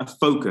had a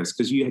focus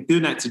because you do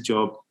an active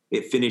job,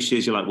 it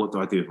finishes, you're like, what do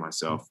I do with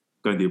myself?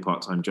 Go and do a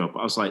part-time job. But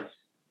I was like,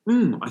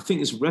 I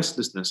think this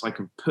restlessness I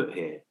can put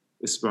here.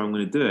 This is where I'm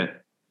going to do it.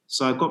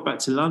 So I got back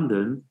to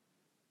London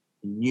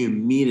and knew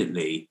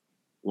immediately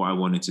what I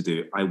wanted to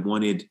do. I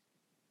wanted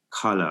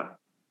color.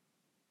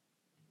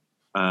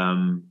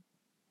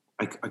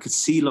 I could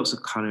see lots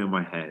of color in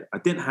my head. I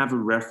didn't have a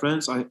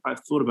reference. I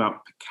thought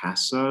about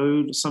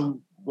Picasso,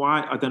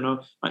 I don't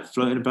know, like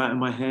floating about in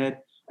my head.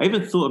 I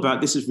even thought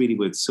about, this is really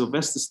weird,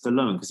 Sylvester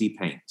Stallone, because he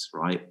paints,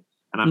 right?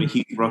 And I'm a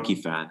huge Rocky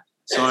fan.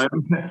 So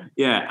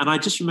and I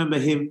just remember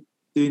him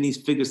doing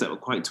these figures that were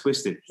quite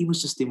twisted. He was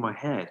just in my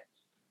head.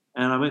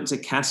 And I went to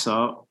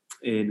Casa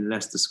in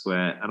Leicester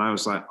Square and I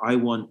was like, I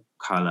want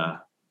color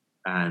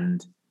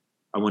and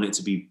I want it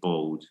to be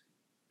bold.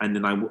 And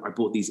then I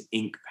bought these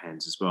ink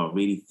pens as well,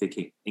 really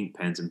thick ink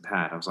pens and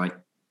pad. I was like,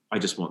 I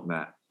just want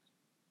that.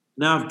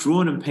 Now I've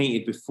drawn and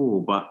painted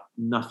before, but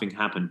nothing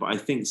happened. But I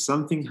think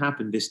something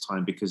happened this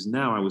time because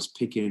now I was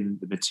picking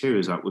the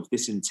materials up with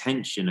this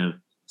intention of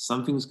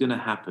something's going to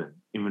happen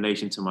in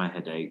relation to my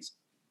headaches,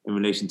 in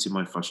relation to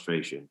my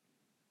frustration.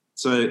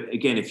 So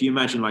again, if you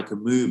imagine like a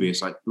movie,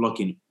 it's like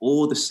blocking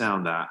all the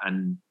sound out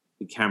and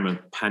the camera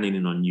panning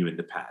in on you in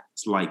the pad.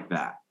 It's like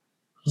that.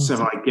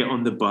 So I get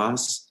on the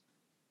bus,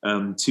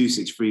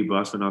 263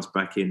 bus when I was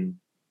back in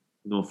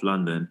North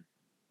London,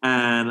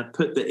 and I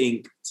put the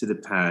ink to the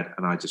pad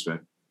and I just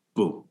went,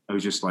 boom. I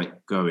was just like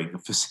going. I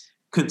just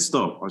couldn't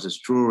stop. I was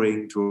just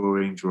drawing.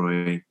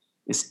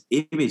 This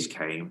image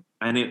came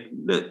and it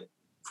looked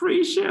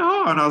pretty shit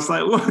hard. And I was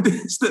like, what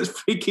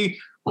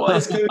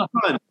is going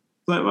on?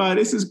 Like, wow,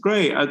 this is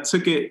great. I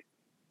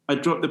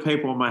dropped the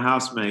paper on my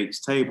housemate's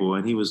table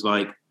and he was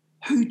like,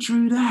 who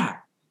drew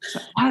that?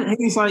 And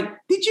he's like,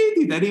 did you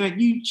do that? And he went,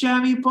 you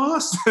jammy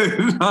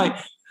bastard.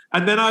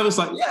 And then I was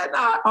like, yeah,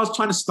 no, I was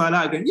trying to style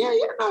out again. Yeah,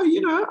 no,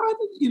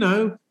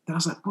 Then I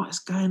was like, what is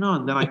going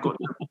on? Then I got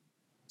the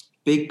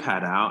big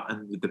pad out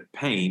and with the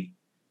paint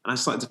and I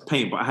started to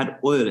paint, but I had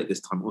oil at this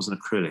time. It wasn't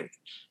acrylic.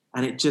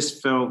 And it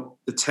just felt,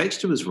 the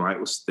texture was right, it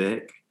was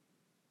thick,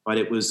 but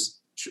it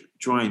was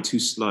drying too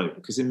slow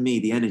because in me,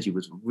 the energy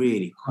was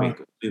really quick.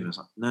 I was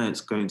like, no,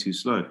 it's going too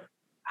slow.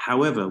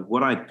 However,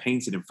 what I'd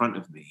painted in front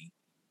of me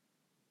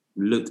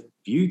looked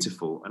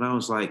beautiful. And I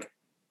was like,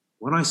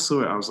 when I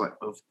saw it, I was like,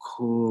 of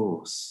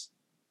course.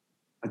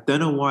 I don't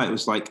know why. It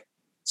was like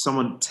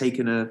someone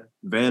taking a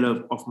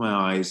veil off my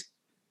eyes,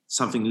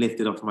 something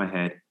lifted off my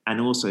head.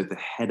 And also the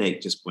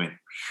headache just went.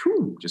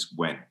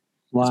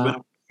 Wow. So when I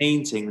was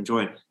painting and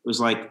drawing, it was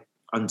like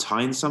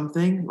untying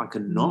something, like a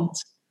knot.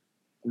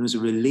 And it was a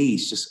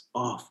release just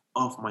off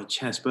my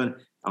chest. But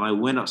and I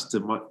went up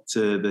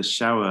to the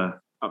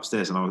shower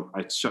upstairs and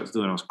I shut the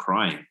door and I was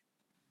crying.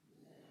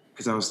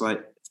 Because I was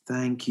like,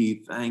 thank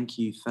you.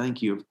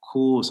 Of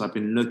course, I've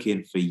been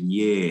looking for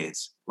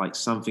years. Like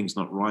something's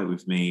not right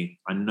with me.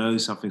 I know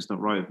something's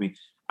not right with me.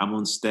 I'm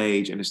on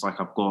stage and it's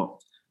like I've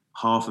got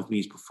half of me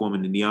is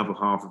performing and the other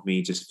half of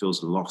me just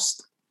feels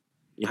lost.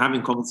 You're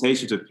having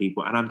conversations with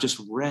people and I'm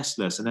just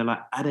restless. And they're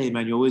like, Ade,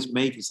 man, you're always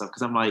making stuff.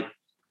 Because I'm like,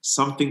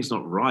 something's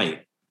not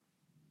right.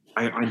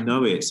 I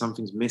know it.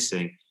 Something's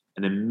missing.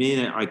 And the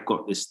minute I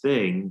got this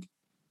thing,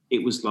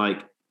 it was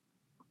like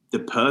the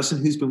person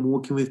who's been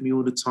walking with me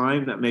all the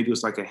time, that maybe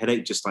was like a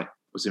headache, just like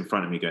was in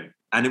front of me going.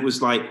 And it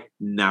was like,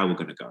 now we're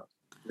going to go.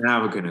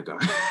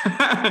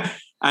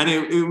 And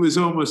it was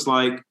almost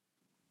like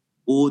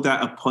all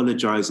that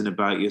apologizing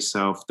about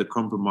yourself, the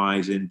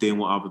compromising, doing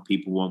what other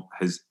people want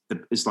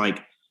it's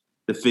like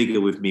the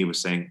figure with me was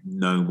saying,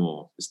 no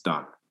more. It's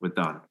done. We're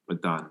done.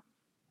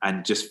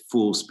 And just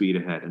full speed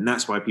ahead. And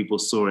that's why people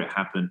saw it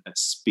happen at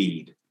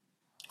speed.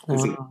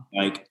 Because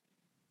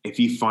if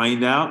you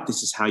find out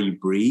this is how you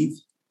breathe,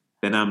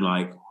 then I'm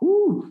like,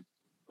 whoo,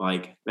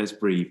 like, let's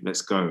breathe,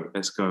 let's go.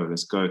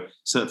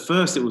 So at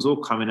first it was all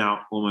coming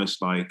out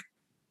almost like,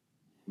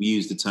 we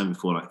used the term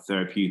before, like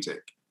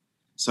therapeutic.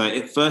 So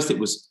at first it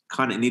was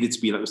kind of needed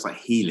to be like, it was like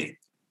healing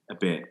a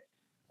bit.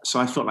 So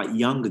I felt like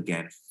young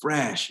again,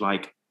 fresh,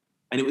 like,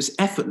 and it was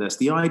effortless.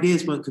 The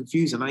ideas weren't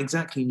confusing. I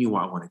exactly knew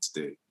what I wanted to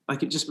do.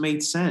 Like, it just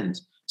made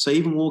sense. So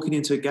even walking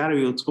into a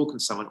gallery or talking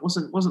to someone, it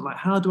wasn't like,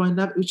 how do I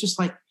know? It was just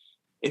like,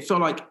 it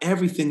felt like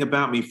everything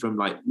about me, from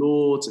like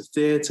law to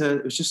theatre,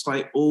 it was just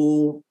like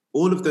all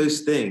of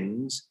those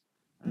things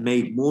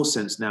made more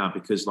sense now,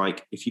 because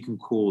like, if you can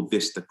call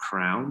this the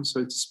crown,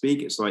 so to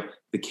speak, it's like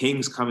the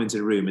king's come into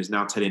the room is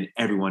now telling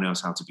everyone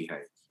else how to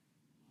behave.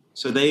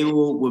 So they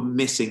all were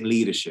missing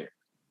leadership.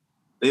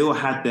 They all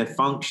had their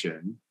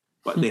function,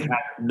 but they had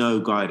no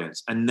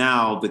guidance. And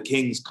now the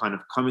king's kind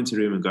of come into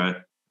the room and go,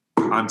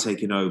 I'm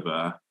taking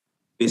over.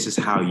 This is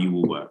how you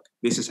will work.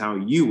 This is how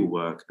you will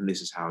work. And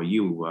this is how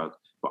you will work.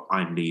 But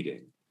I'm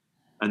leading.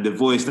 And the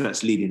voice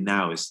that's leading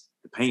now is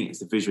the paintings,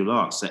 the visual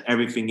arts. So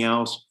everything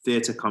else,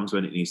 theatre comes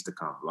when it needs to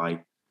come.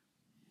 Like,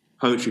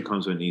 poetry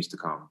comes when it needs to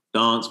come.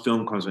 Dance,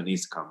 film comes when it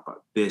needs to come.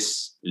 But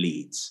this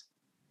leads.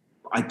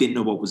 I didn't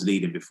know what was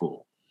leading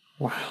before.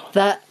 Wow.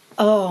 That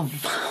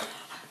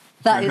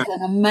is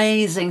an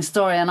amazing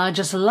story. And I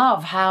just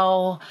love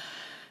how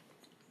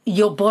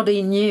your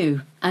body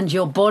knew and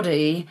your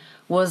body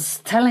was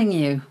telling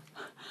you.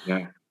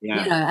 Yeah. You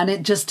know, and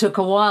it just took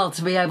a while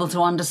to be able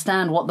to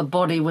understand what the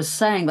body was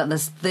saying, but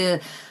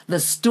the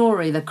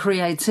story, the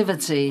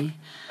creativity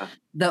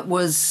that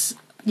was,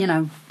 you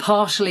know,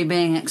 partially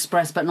being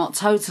expressed but not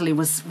totally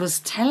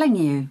was telling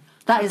you.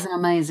 That is an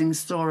amazing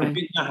story. I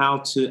didn't know how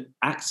to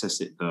access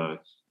it though,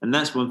 and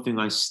that's one thing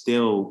I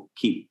still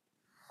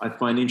I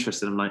find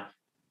interesting. I'm like,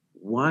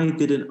 why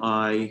didn't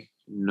I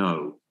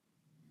know?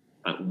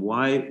 Like,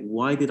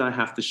 why did I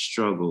have to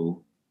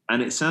struggle?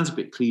 And it sounds a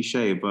bit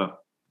cliche, but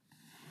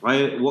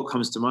what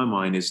comes to my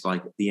mind is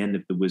like at the end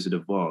of The Wizard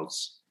of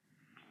Oz,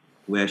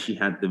 where she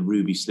had the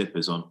ruby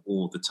slippers on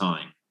all the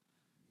time.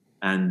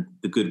 And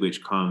the good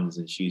witch comes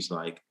and she's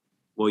like,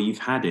 well, you've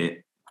had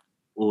it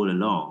all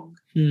along.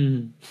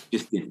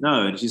 Just didn't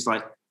know. And she's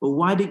like, well,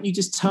 why didn't you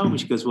just tell me?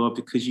 She goes, well,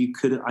 because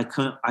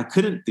I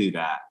couldn't do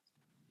that.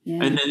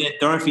 Yeah. And then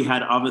Dorothy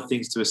had other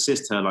things to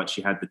assist her, like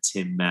she had the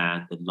Tin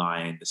Man, the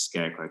Lion, the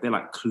Scarecrow. They're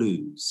like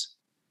clues.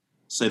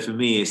 So for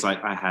me, it's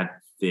like I had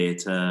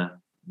theatre,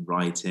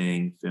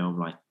 writing, film,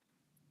 like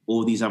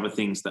all these other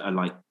things that are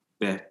like,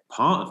 they're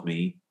part of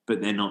me,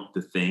 but they're not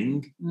the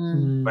thing.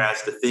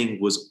 Whereas the thing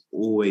was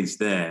always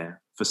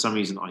there. For some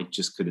reason, I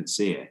just couldn't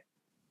see it.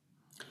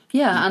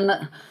 Yeah,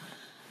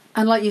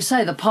 and like you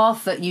say, the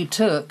path that you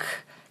took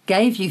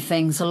gave you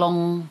things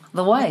along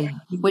the way,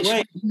 which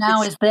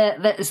now is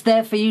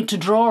there for you to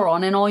draw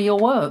on in all your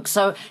work.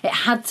 So it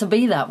had to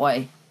be that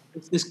way.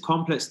 It's this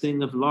complex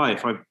thing of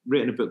life. I've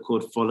written a book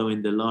called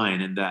Following the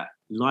Line, and that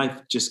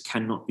life just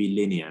cannot be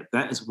linear.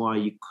 That is why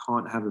you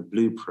can't have a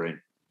blueprint.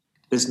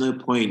 There's no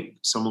point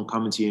someone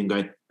coming to you and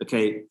going,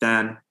 okay,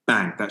 Dan,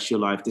 bang, that's your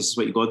life. This is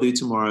what you got to do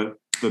tomorrow,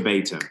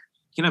 verbatim.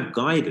 You can have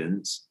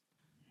guidance,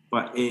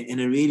 but in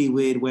a really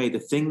weird way, the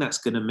thing that's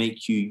going to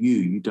make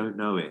you don't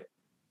know it.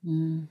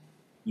 You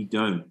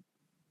don't.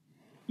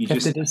 You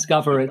just have to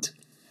discover it.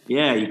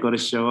 Yeah, you've got to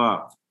show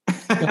up.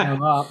 You've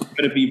got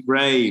to be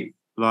brave,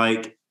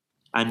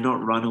 and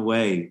not run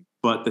away.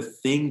 But the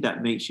thing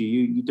that makes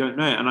you don't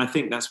know it. And I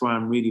think that's why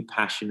I'm really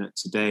passionate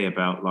today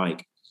about,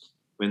 like,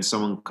 when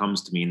someone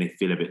comes to me and they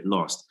feel a bit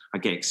lost, I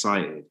get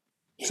excited.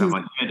 So I'm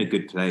like, you're in a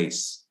good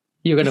place.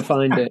 You're going to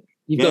find it.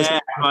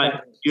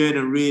 You're in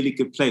a really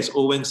good place.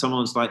 Or when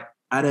someone's like,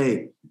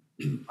 Ade,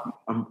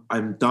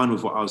 I'm done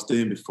with what I was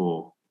doing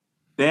before.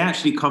 They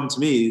actually come to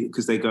me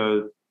because they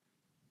go,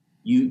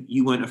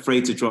 you weren't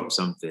afraid to drop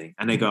something.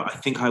 And they go, I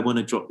think I want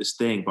to drop this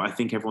thing, but I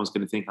think everyone's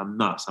going to think I'm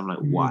nuts. I'm like,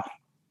 why?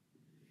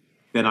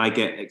 Then I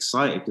get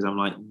excited because I'm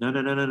like, no.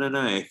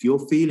 If you're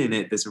feeling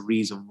it, there's a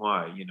reason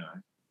why,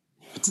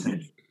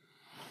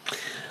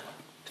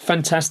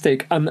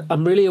 Fantastic.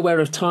 I'm really aware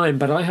of time,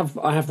 but I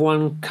have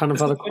one kind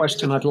of other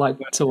question I'd like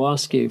to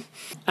ask you,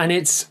 and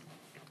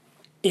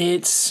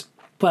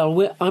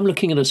I'm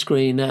looking at a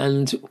screen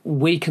and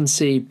we can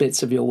see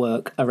bits of your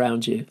work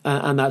around you,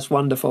 and that's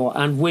wonderful.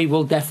 And we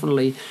will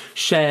definitely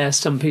share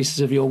some pieces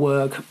of your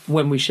work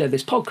when we share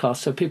this podcast,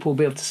 so people will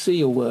be able to see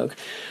your work.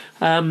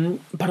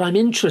 But I'm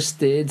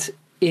interested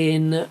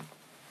in,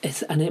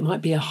 and it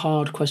might be a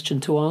hard question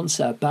to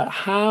answer, but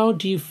how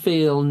do you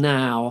feel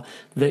now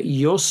that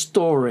your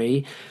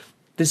story,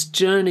 this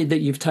journey that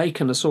you've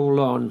taken us all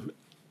on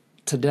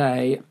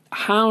today,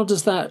 how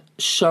does that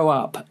show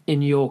up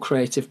in your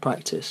creative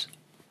practice?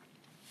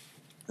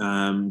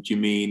 Do you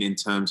mean in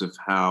terms of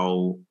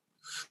how,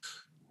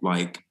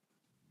 I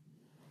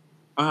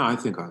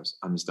think I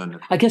understand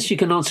it. I guess you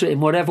can answer it in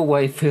whatever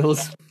way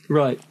feels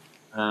right.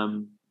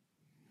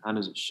 How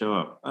does it show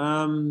up?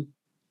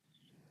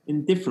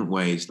 In different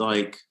ways.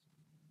 I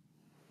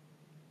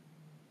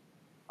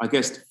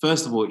guess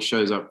first of all, it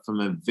shows up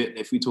from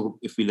if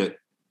we look,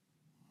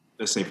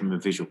 let's say from a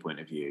visual point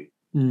of view,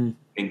 Mm. I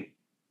think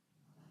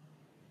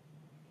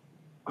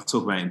I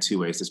talk about it in two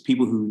ways. There's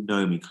people who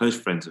know me, close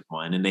friends of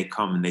mine, and they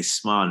come and they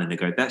smile and they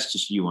go, "That's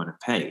just you on a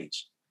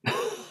page."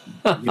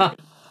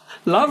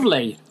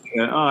 Lovely.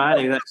 Go, "Oh,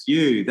 Ali, that's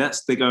you."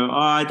 They go, "Oh,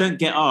 I don't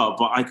get art,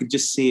 but I could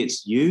just see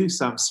it's you,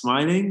 so I'm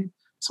smiling."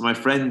 So my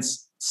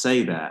friends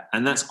say that,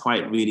 and that's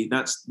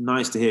that's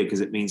nice to hear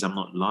because it means I'm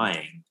not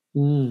lying.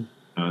 Mm.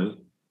 You know,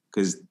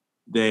 because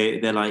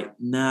they're like,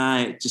 "Nah,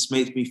 it just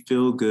makes me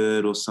feel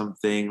good," or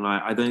something.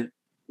 Like, I don't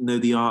know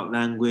the art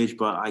language,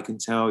 but I can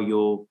tell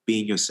you're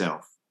being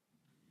yourself,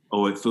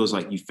 or it feels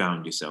like you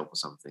found yourself or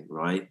something,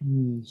 right?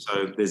 Mm.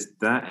 So there's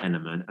that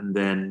element. And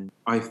then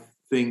I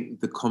think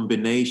the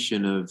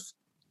combination of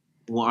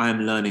what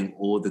I'm learning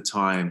all the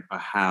time are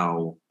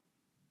how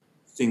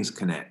things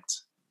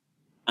connect.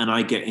 And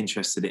I get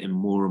interested in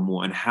more and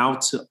more, and how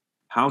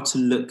to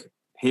look.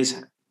 Here's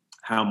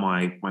how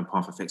my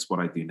path affects what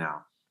I do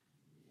now.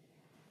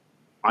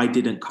 I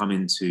didn't come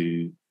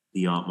into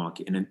the art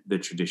market in the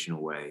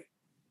traditional way.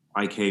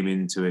 I came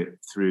into it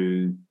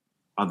through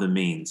other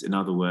means. In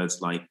other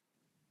words, like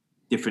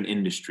different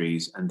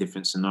industries and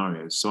different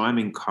scenarios. So I'm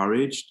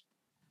encouraged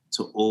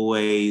to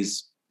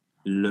always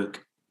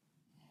look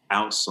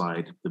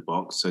outside the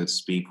box, so to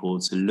speak, or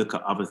to look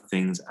at other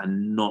things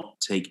and not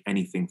take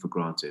anything for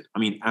granted. I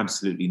mean,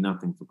 absolutely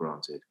nothing for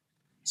granted.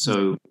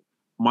 So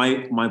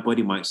my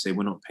body might say,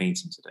 "We're not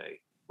painting today.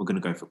 We're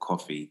going to go for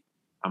coffee."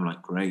 I'm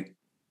like, "Great."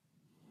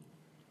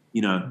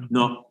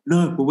 No,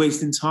 we're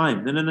wasting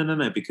time.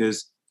 No,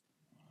 because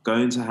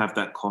going to have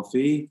that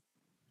coffee,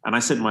 and I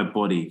said my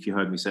body, if you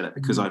heard me say that,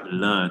 because I've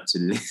learned to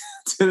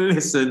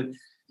listen.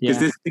 Because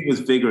this thing was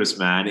vigorous,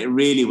 man. It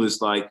really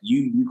was like,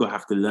 you got to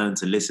have to learn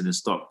to listen and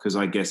stop. Because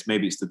I guess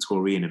maybe it's the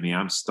Taurian in me.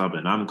 I'm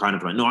stubborn. I'm kind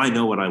of like, no, I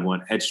know what I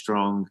want,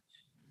 headstrong.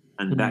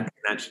 And that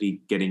can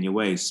actually get in your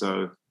way.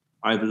 So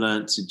I've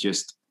learned to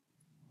just,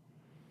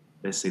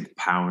 let's say, the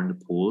power in the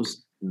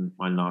pause, in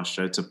my last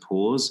show, to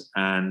pause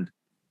and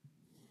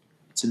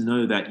to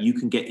know that you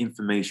can get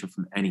information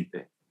from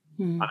anything.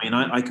 I mean,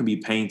 I can be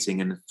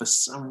painting, and for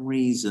some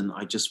reason,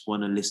 I just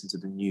want to listen to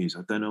the news.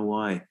 I don't know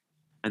why.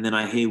 And then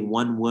I hear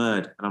one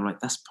word, and I'm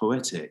like, "That's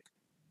poetic."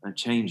 And I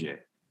change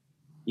it,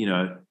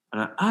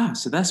 And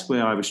so that's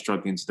where I was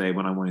struggling today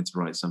when I wanted to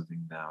write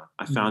something down.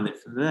 I found it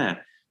from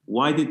there.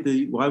 Why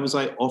was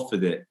I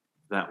offered it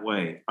that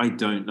way? I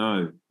don't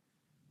know.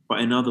 But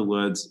in other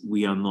words,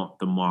 we are not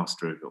the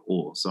master of it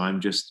all. So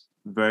I'm just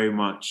very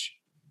much,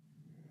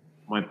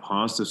 my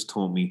past has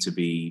taught me to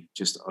be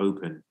just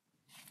open.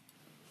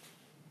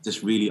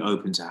 Just really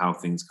open to how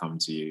things come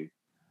to you,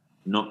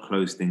 not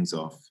close things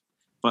off.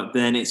 But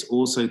then it's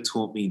also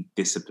taught me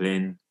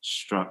discipline,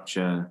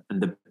 structure,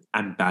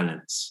 and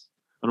balance.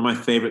 One of my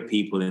favorite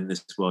people in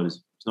this world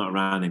is not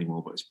around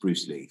anymore, but it's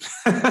Bruce Lee.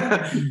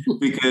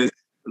 Because,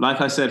 like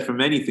I said, from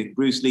anything,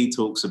 Bruce Lee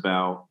talks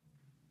about,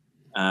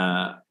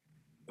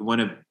 one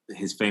of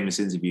his famous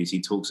interviews,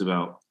 he talks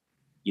about,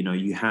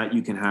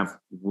 you can have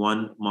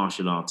one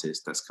martial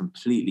artist that's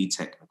completely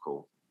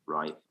technical,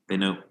 right? They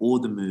know all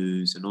the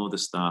moves and all the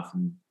stuff,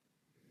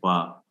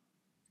 but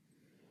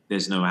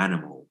there's no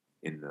animal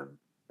in them.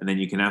 And then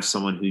you can have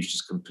someone who's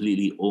just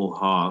completely all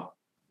heart,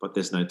 but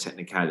there's no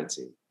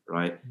technicality,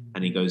 right?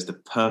 And he goes, the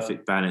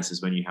perfect balance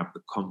is when you have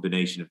the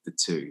combination of the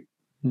two.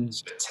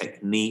 So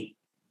technique,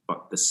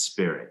 but the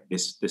spirit,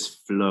 this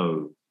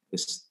flow,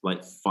 this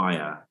like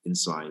fire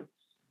inside.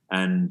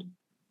 And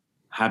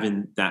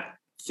having that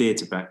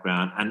theatre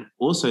background, and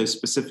also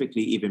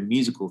specifically even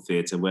musical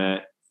theatre,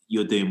 where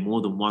you're doing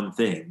more than one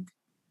thing,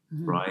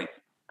 right?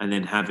 And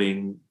then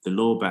having the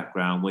law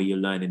background where you're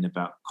learning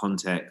about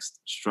context,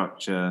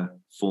 structure,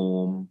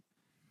 form.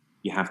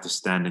 You have to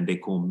stand, and they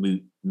call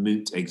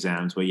moot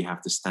exams, where you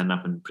have to stand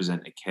up and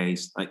present a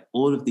case. Like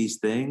all of these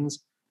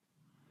things,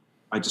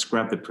 I just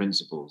grab the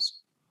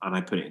principles and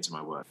I put it into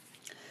my work.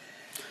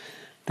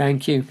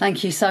 Thank you.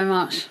 Thank you so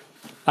much.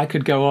 I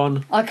could go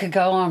on.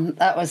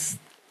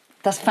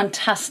 That's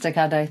fantastic,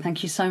 Ade.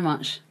 Thank you so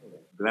much.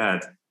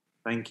 Glad.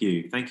 Thank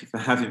you. Thank you for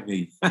having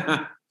me.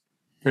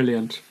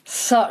 Brilliant.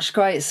 Such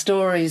great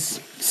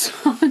stories.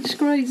 Such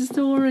great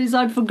stories.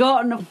 I'd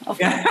forgotten.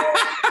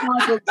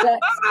 Michael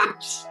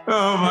Jackson.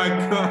 Oh my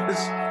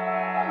gosh.